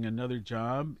of getting another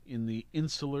job in the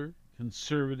insular,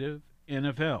 conservative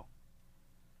NFL,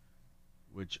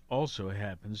 which also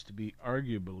happens to be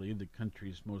arguably the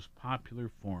country's most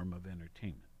popular form of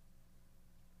entertainment.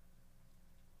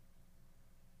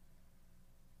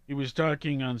 He was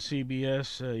talking on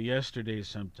CBS yesterday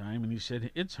sometime, and he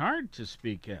said, it's hard to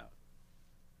speak out.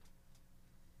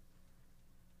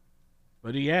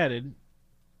 But he added,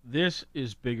 this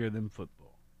is bigger than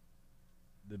football.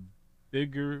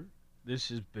 This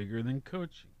is bigger than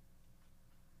coaching.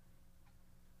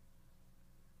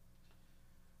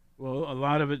 Well, a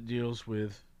lot of it deals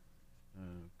with,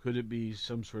 could it be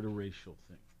some sort of racial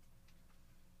thing?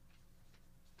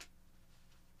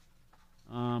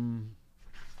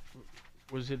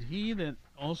 Was it he that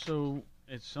also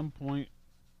at some point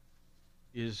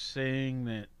is saying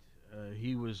that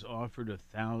he was offered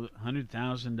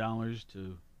 $100,000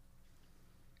 to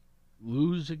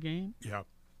lose a game? Yeah.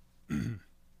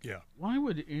 Yeah. Why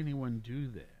would anyone do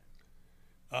that?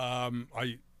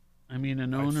 I mean,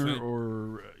 an owner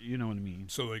or, you know what I mean?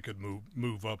 So they could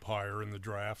move up higher in the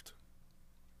draft.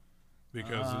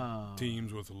 Because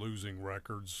teams with losing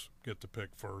records get to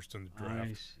pick first in the draft.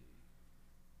 I see.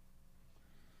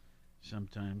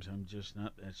 Sometimes I'm just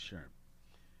not that sharp.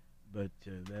 But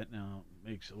that now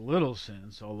makes a little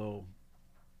sense, although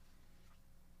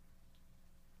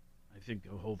I think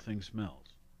the whole thing smells.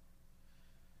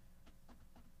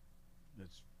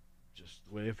 That's just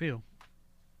the way I feel.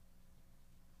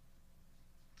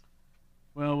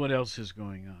 Well, what else is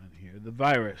going on here? The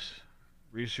virus.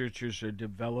 Researchers are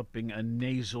developing a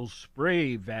nasal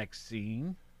spray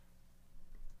vaccine.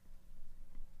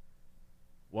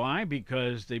 Why?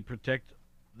 Because they protect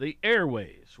the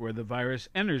airways where the virus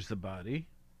enters the body.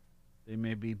 They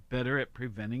may be better at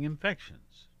preventing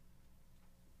infections.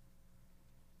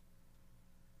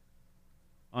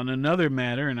 On another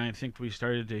matter, and I think we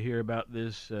started to hear about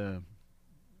this, a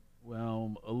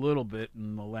little bit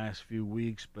in the last few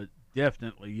weeks, but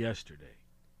definitely yesterday.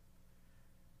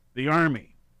 The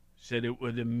Army said it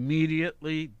would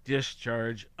immediately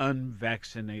discharge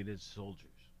unvaccinated soldiers.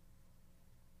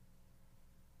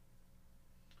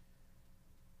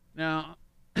 Now,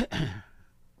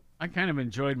 I kind of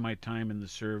enjoyed my time in the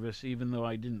service, even though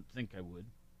I didn't think I would.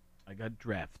 I got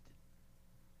drafted.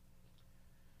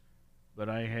 But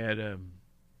I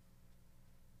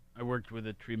worked with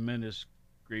a tremendous,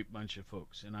 great bunch of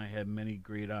folks, and I had many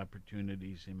great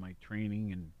opportunities in my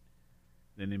training and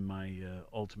then in my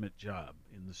ultimate job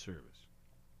in the service.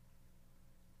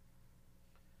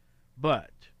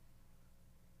 But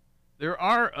there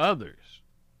are others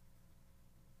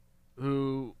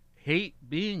who hate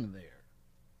being there.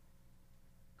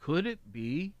 Could it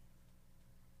be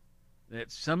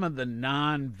that some of the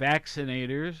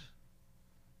non-vaccinators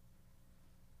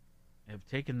have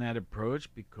taken that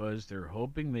approach because they're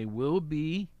hoping they will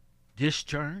be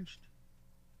discharged?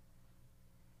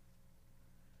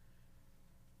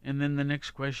 And then the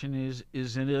next question is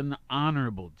it an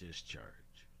honorable discharge?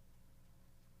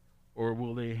 Or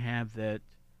will they have that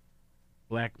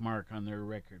black mark on their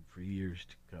record for years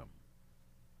to come?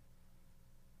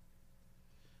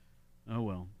 Oh,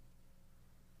 well.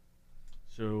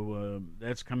 So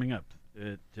that's coming up.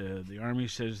 The Army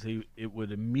says it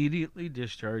would immediately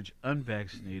discharge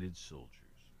unvaccinated soldiers.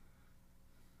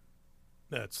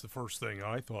 That's the first thing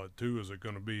I thought, too. Is it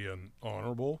going to be an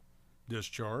honorable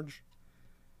discharge?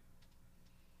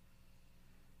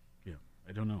 Yeah,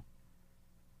 I don't know.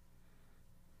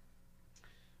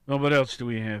 Well, what else do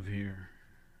we have here?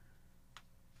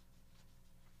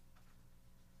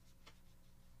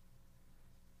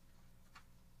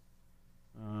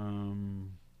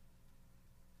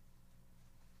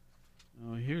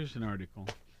 Oh, here's an article.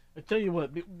 I tell you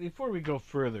what, before we go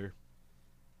further,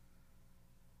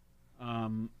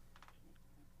 when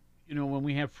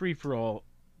we have free-for-all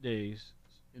days,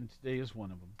 and today is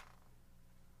one of them,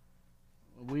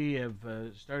 we have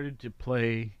started to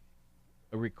play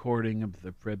a recording of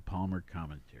the Fred Palmer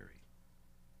commentary.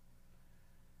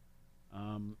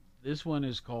 This one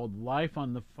is called Life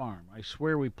on the Farm. I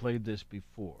swear we played this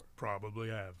before. Probably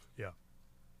have, yeah.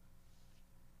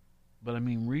 But I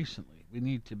mean recently. We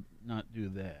need to not do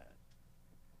that.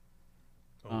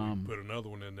 We put another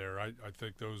one in there. I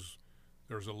think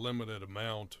there's a limited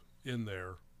amount in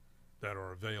there that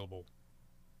are available.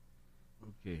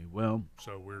 Okay, well,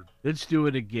 so let's do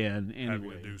it again anyway.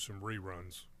 Having to do some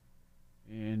reruns.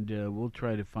 And we'll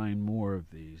try to find more of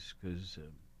these because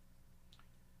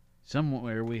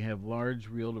somewhere we have large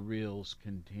reel-to-reels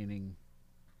containing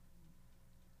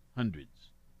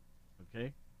hundreds.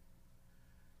 Okay?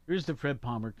 Here's the Fred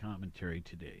Palmer commentary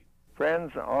today.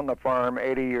 Friends on the farm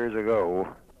 80 years ago,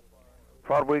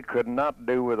 what we could not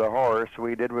do with a horse,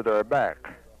 we did with our back.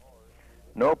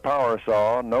 No power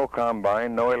saw, no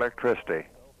combine, no electricity.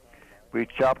 We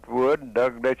chopped wood,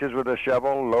 dug ditches with a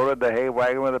shovel, loaded the hay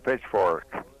wagon with a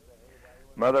pitchfork.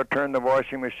 Mother turned the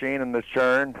washing machine and the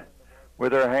churn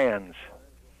with her hands.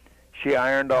 She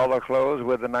ironed all the clothes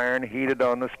with an iron heated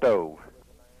on the stove.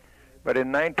 But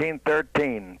in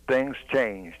 1913, things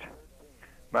changed.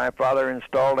 My father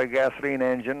installed a gasoline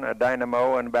engine, a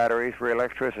dynamo, and batteries for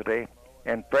electricity,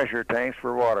 and pressure tanks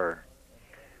for water.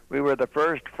 We were the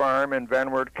first farm in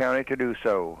Van Wert County to do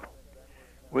so.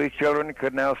 We children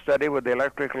could now study with the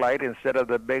electric light instead of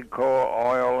the big coal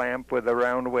oil lamp with the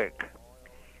round wick.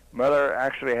 Mother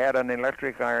actually had an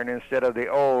electric iron instead of the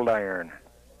old iron.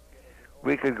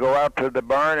 We could go out to the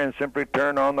barn and simply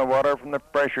turn on the water from the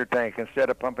pressure tank instead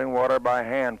of pumping water by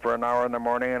hand for an hour in the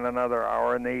morning and another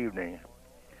hour in the evening.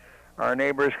 Our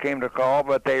neighbors came to call,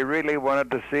 but they really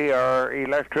wanted to see our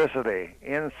electricity,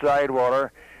 inside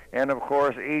water, and of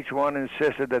course each one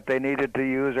insisted that they needed to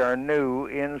use our new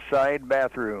inside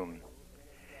bathroom.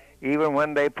 Even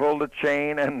when they pulled the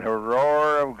chain and the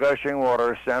roar of gushing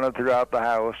water sounded throughout the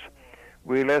house,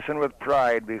 we listened with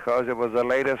pride because it was the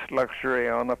latest luxury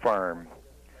on the farm.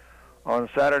 On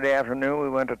Saturday afternoon, we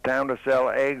went to town to sell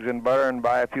eggs and butter and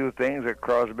buy a few things at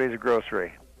Crosby's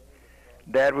grocery.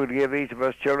 Dad would give each of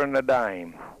us children a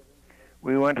dime.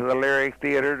 We went to the Lyric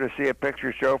Theater to see a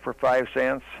picture show for 5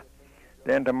 cents,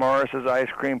 then to Morris's Ice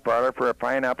Cream Parlor for a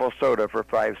pineapple soda for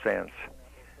 5 cents.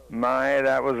 My,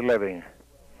 that was living.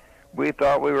 We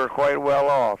thought we were quite well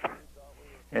off,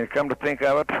 and come to think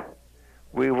of it,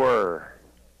 we were.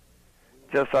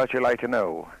 Just thought you'd like to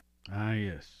know. Ah,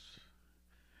 yes.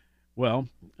 Well,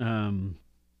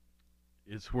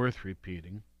 it's worth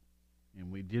repeating,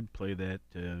 and we did play that,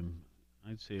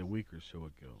 I'd say a week or so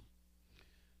ago.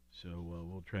 So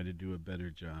we'll try to do a better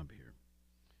job here.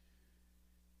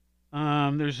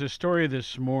 There's a story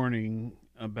this morning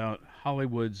about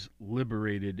Hollywood's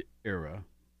liberated era.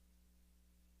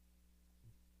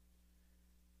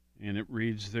 And it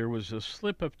reads, there was a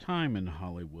slip of time in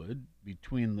Hollywood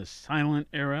between the silent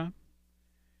era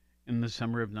and the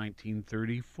summer of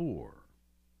 1934,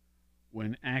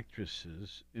 when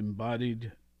actresses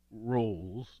embodied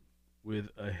roles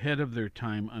with ahead of their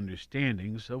time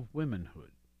understandings of womanhood,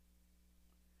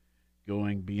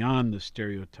 going beyond the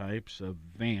stereotypes of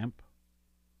vamp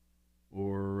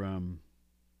or,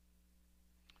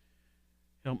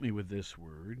 help me with this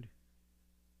word,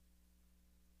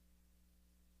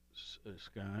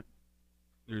 Scott.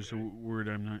 There's a word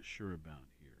I'm not sure about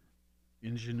here.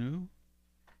 Ingenue?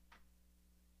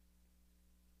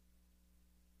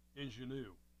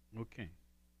 Ingenue. Okay.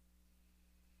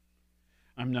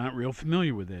 I'm not real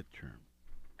familiar with that term.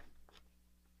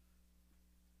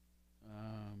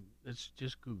 Let's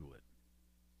just Google it.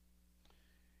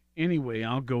 Anyway,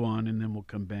 I'll go on and then we'll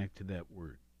come back to that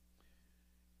word.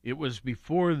 It was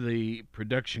before the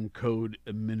Production Code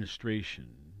Administration,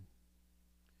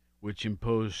 which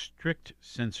imposed strict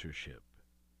censorship.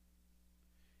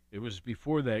 It was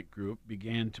before that group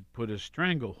began to put a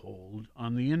stranglehold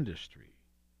on the industry.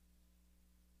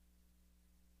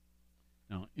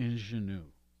 Now, ingenue.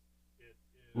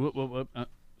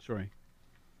 Sorry.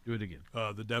 Do it again.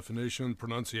 The definition,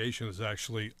 pronunciation is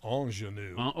actually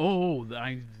ingenue.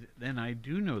 Then I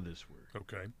do know this word.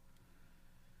 Okay.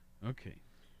 Okay.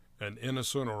 An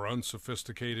innocent or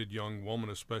unsophisticated young woman,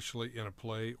 especially in a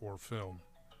play or film.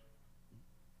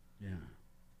 Yeah.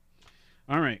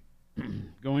 All right.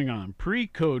 Going on.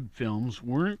 Pre-code films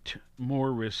weren't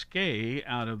more risque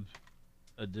out of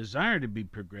a desire to be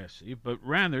progressive, but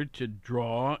rather to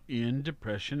draw in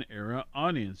Depression-era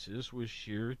audiences with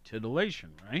sheer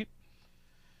titillation, right?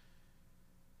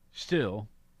 Still,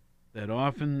 that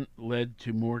often led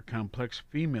to more complex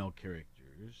female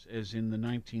characters, as in the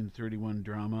 1931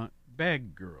 drama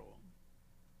Bag Girl.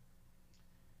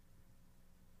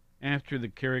 After the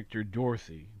character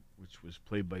Dorothy, which was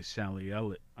played by Sally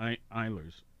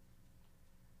Eilers,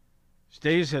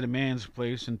 stays at a man's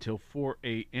place until 4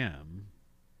 a.m.,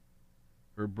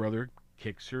 her brother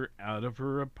kicks her out of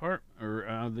her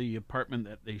the apartment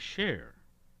that they share.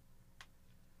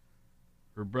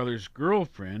 Her brother's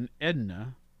girlfriend,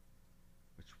 Edna,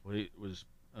 which was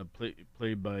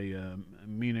played by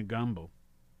Mina Gambo,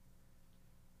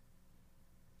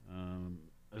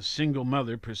 a single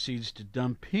mother, proceeds to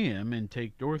dump him and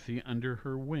take Dorothy under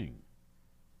her wing.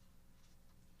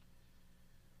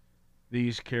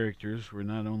 These characters were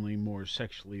not only more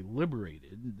sexually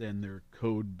liberated than their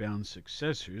code-bound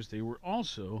successors, they were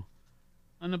also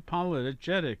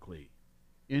unapologetically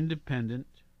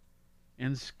independent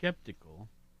and skeptical,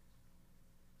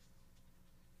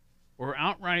 or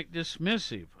outright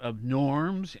dismissive of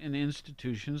norms and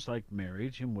institutions like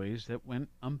marriage in ways that went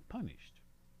unpunished.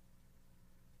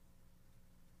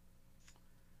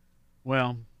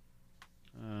 Well,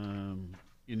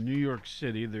 in New York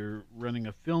City, they're running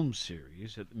a film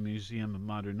series at the Museum of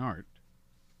Modern Art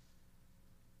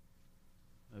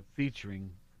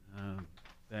featuring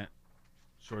that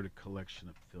sort of collection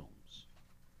of films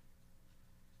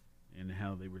and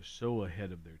how they were so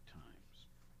ahead of their times.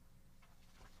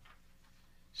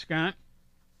 Scott,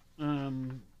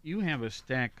 you have a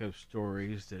stack of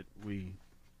stories that we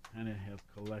kind of have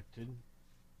collected.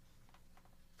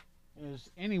 Has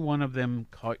any one of them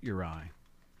caught your eye?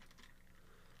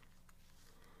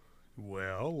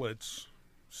 Well, let's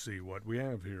see what we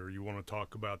have here. You want to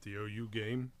talk about the OU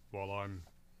game while I'm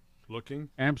looking?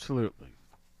 Absolutely.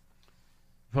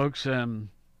 Folks, about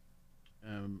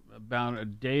a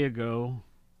day ago,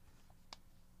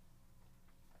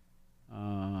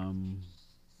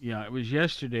 it was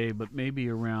yesterday, but maybe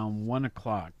around 1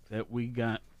 o'clock, that we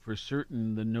got for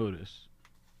certain the notice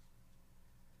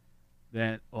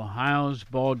that Ohio's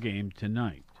ball game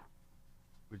tonight,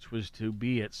 which was to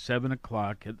be at 7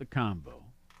 o'clock at the Combo,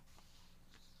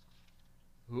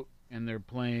 and they're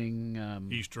playing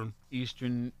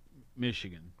Eastern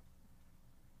Michigan,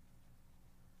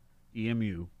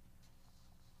 EMU.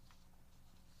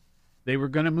 They were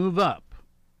going to move up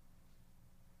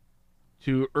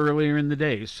to earlier in the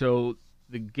day, so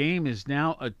the game is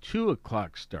now a 2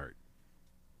 o'clock start,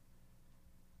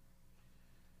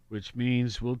 which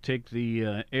means we'll take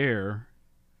the air.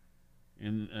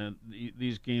 And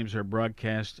these games are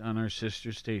broadcast on our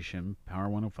sister station, Power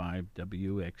 105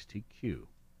 WXTQ,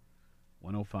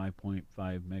 105.5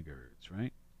 megahertz,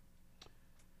 right?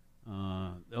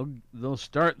 They'll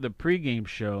start the pregame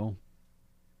show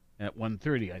at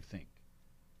 1:30, I think,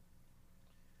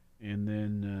 and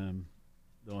then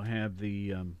they'll have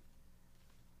the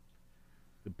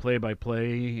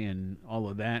play-by-play and all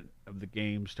of that of the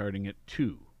game starting at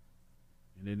 2,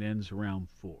 and it ends around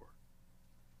 4.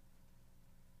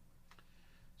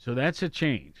 So that's a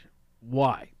change.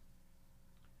 Why?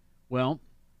 Well,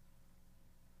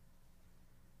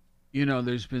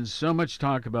 there's been so much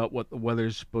talk about what the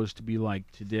weather's supposed to be like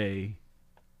today,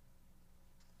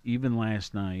 even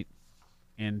last night,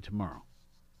 and tomorrow.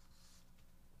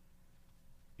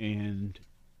 And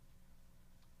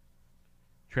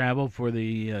travel for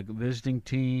the visiting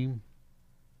team,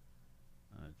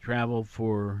 travel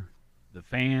for the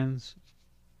fans.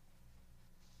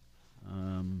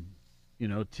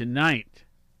 Tonight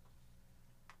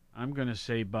I'm going to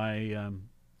say by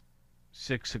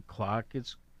 6 o'clock.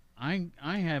 I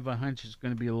have a hunch it's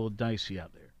going to be a little dicey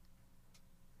out there,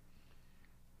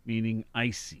 meaning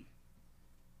icy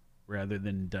rather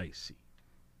than dicey.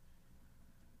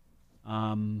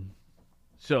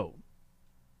 So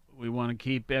we want to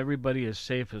keep everybody as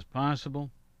safe as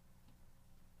possible.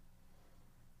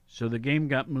 So the game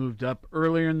got moved up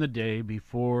earlier in the day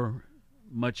before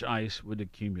much ice would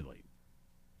accumulate.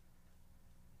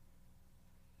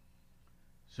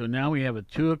 So now we have a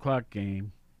 2 o'clock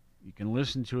game. You can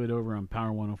listen to it over on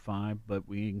Power 105, but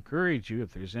we encourage you,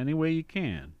 if there's any way you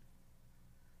can,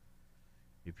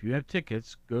 if you have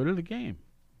tickets, go to the game.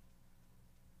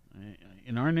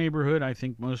 In our neighborhood, I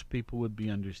think most people would be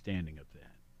understanding of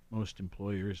that. Most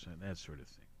employers, that sort of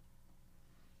thing.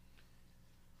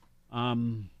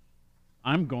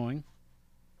 I'm going.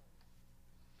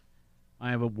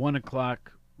 I have a 1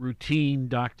 o'clock routine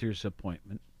doctor's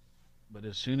appointment. But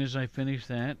as soon as I finish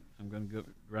that, I'm going to go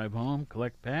drive home,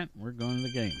 collect Pat, and we're going to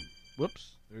the game.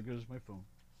 Whoops, there goes my phone.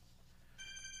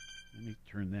 Let me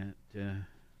turn that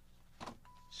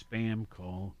spam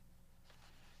call.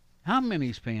 How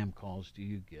many spam calls do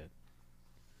you get?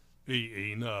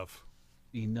 Enough.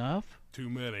 Enough? Too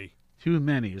many. Too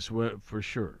many is what for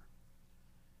sure.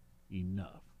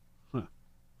 Enough. Huh.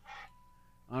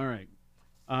 All right.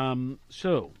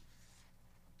 So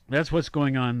that's what's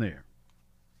going on there.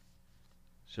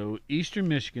 So Eastern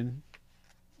Michigan,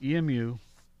 EMU,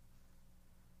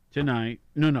 tonight.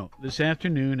 No, this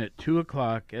afternoon at 2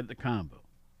 o'clock at the Combo.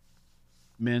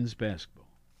 Men's basketball.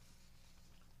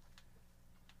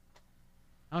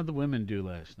 How'd the women do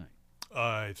last night?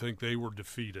 I think they were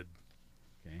defeated.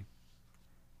 Okay.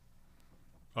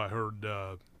 I heard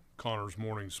Connor's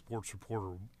morning sports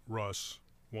reporter, Russ,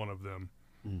 one of them,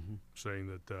 saying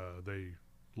that they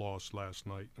lost last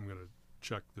night. I'm going to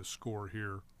check the score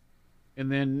here. And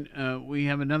then we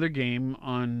have another game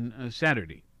on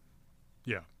Saturday.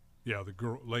 Yeah.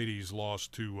 The ladies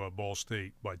lost to Ball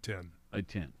State by 10. By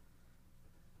 10.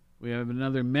 We have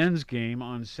another men's game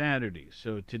on Saturday.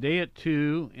 So today at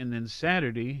 2, and then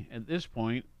Saturday, at this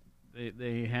point,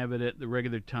 they have it at the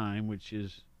regular time, which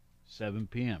is 7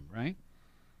 p.m., right?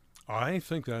 I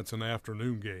think that's an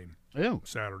afternoon game. Oh.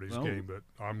 Saturday's game, but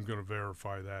I'm going to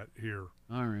verify that here.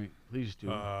 All right. Please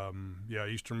do.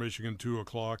 Eastern Michigan, 2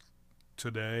 o'clock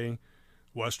today.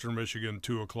 Western Michigan,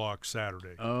 2 o'clock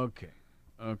Saturday. Okay.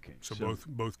 So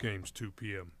both games, 2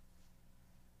 p.m.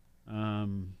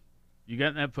 You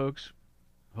got that, folks?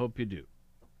 Hope you do.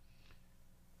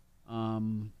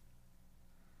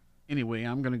 Anyway,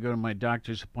 I'm going to go to my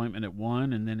doctor's appointment at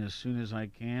 1, and then as soon as I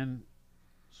can,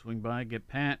 swing by, get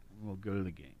Pat, and we'll go to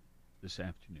the game this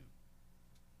afternoon.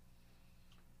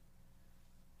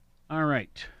 All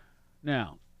right.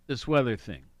 Now, this weather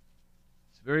thing.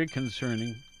 It's very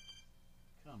concerning.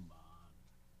 Come on.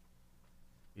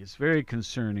 It's very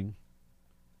concerning.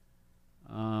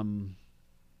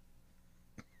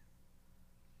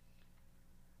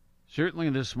 Certainly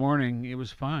this morning, it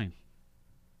was fine.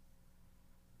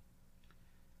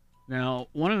 Now,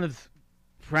 one of the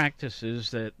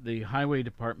practices that the highway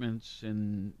departments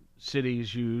and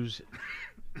cities use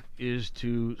is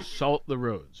to salt the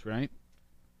roads, right?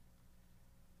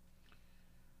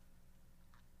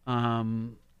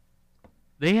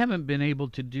 They haven't been able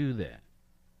to do that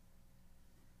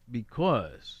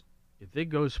because if they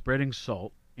go spreading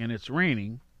salt and it's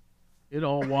raining, it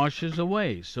all washes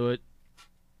away. So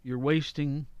you're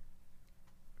wasting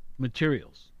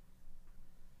materials.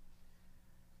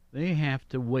 They have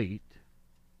to wait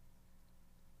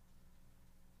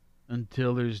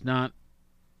until there's not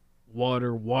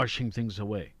water washing things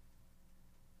away,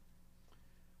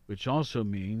 which also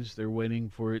means they're waiting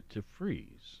for it to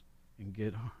freeze and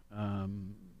get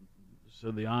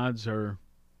so the odds are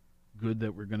good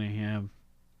that we're going to have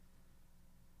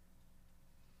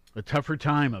a tougher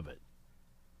time of it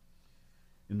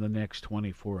in the next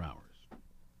 24 hours.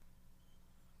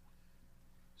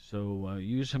 So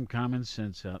use some common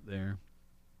sense out there.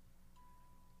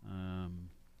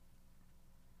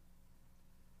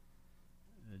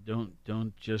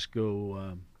 Don't just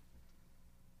go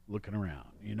looking around.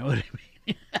 You know what I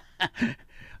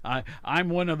mean? I'm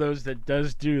one of those that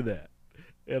does do that,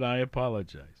 and I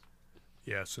apologize.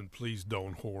 Yes, and please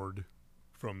don't hoard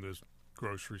from the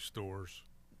grocery stores,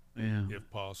 if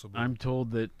possible. I'm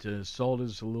told that salt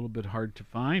is a little bit hard to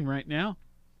find right now,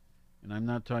 and I'm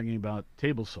not talking about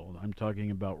table salt. I'm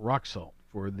talking about rock salt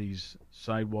for these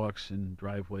sidewalks and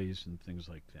driveways and things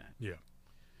like that. Yeah.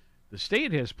 The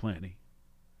state has plenty.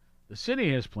 The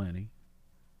city has plenty,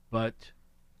 but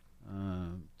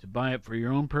to buy it for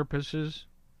your own purposes,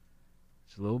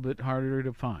 it's a little bit harder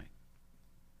to find.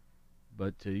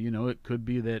 But, it could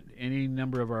be that any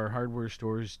number of our hardware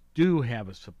stores do have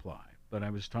a supply. But I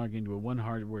was talking to one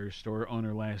hardware store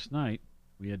owner last night.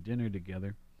 We had dinner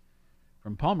together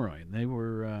from Pomeroy, and they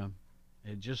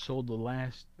had just sold the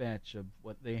last batch of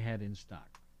what they had in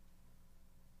stock.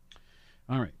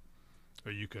 All right.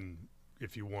 You can,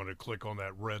 if you want to click on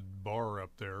that red bar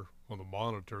up there on the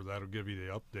monitor, that'll give you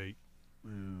the update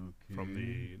from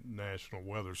the National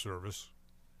Weather Service.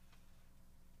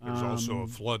 There's also a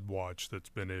flood watch that's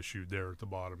been issued there at the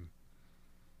bottom.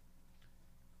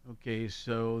 Okay,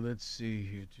 so let's see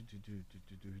here.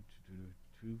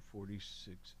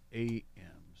 2:46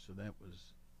 a.m. So that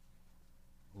was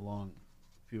a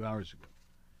few hours ago.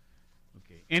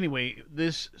 Okay. Anyway,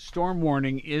 this storm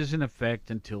warning is in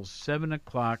effect until 7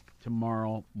 o'clock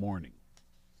tomorrow morning.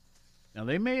 Now,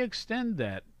 they may extend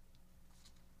that,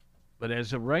 but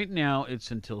as of right now,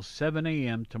 it's until 7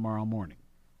 a.m. tomorrow morning.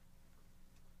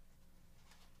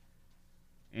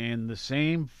 And the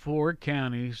same 4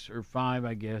 counties, or 5,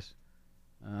 I guess,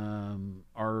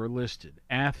 are listed.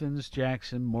 Athens,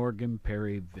 Jackson, Morgan,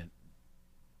 Perry, Vinton.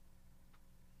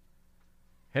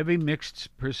 Heavy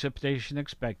mixed precipitation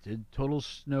expected. Total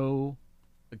snow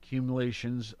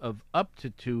accumulations of up to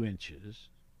 2 inches.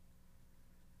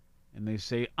 And they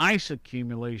say ice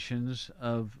accumulations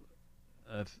of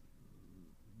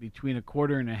between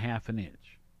 1/4 and 1/2 an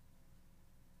inch.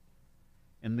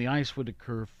 And the ice would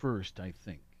occur first, I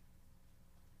think,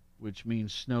 which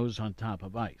means snow's on top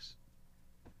of ice,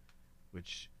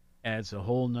 which adds a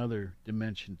whole nother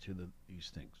dimension to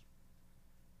these things.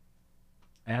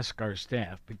 Ask our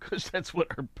staff, because that's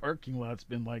what our parking lot's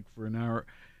been like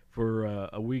for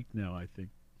a week now, I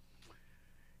think.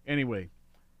 Anyway,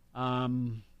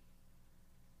 now,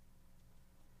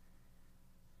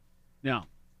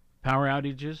 power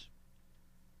outages,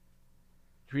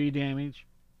 tree damage,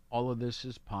 all of this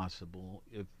is possible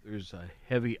if there's a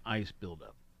heavy ice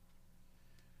buildup.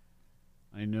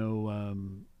 I know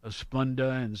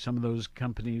Esplenda and some of those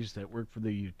companies that work for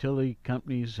the utility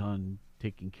companies on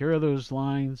taking care of those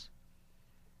lines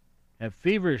have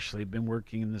feverishly been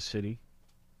working in the city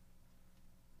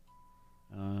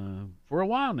for a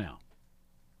while now,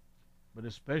 but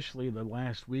especially the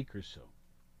last week or so.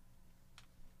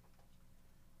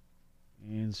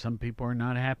 And some people are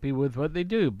not happy with what they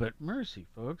do, but mercy,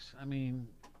 folks. I mean,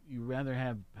 you rather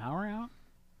have power out,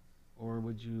 or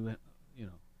would you,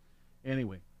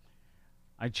 Anyway,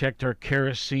 I checked our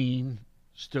kerosene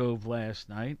stove last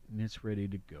night, and it's ready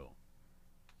to go.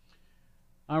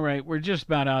 All right, we're just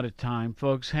about out of time,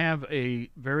 folks. Have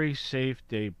a very safe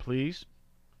day, please.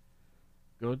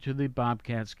 Go to the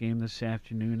Bobcats game this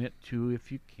afternoon at 2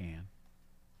 if you can.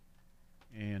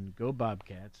 And go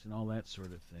Bobcats and all that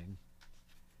sort of thing.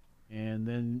 And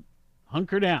then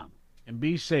hunker down and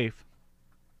be safe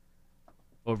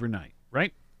overnight,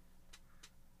 right?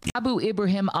 Abu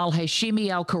Ibrahim al-Hashimi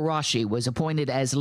al-Qurashi was appointed as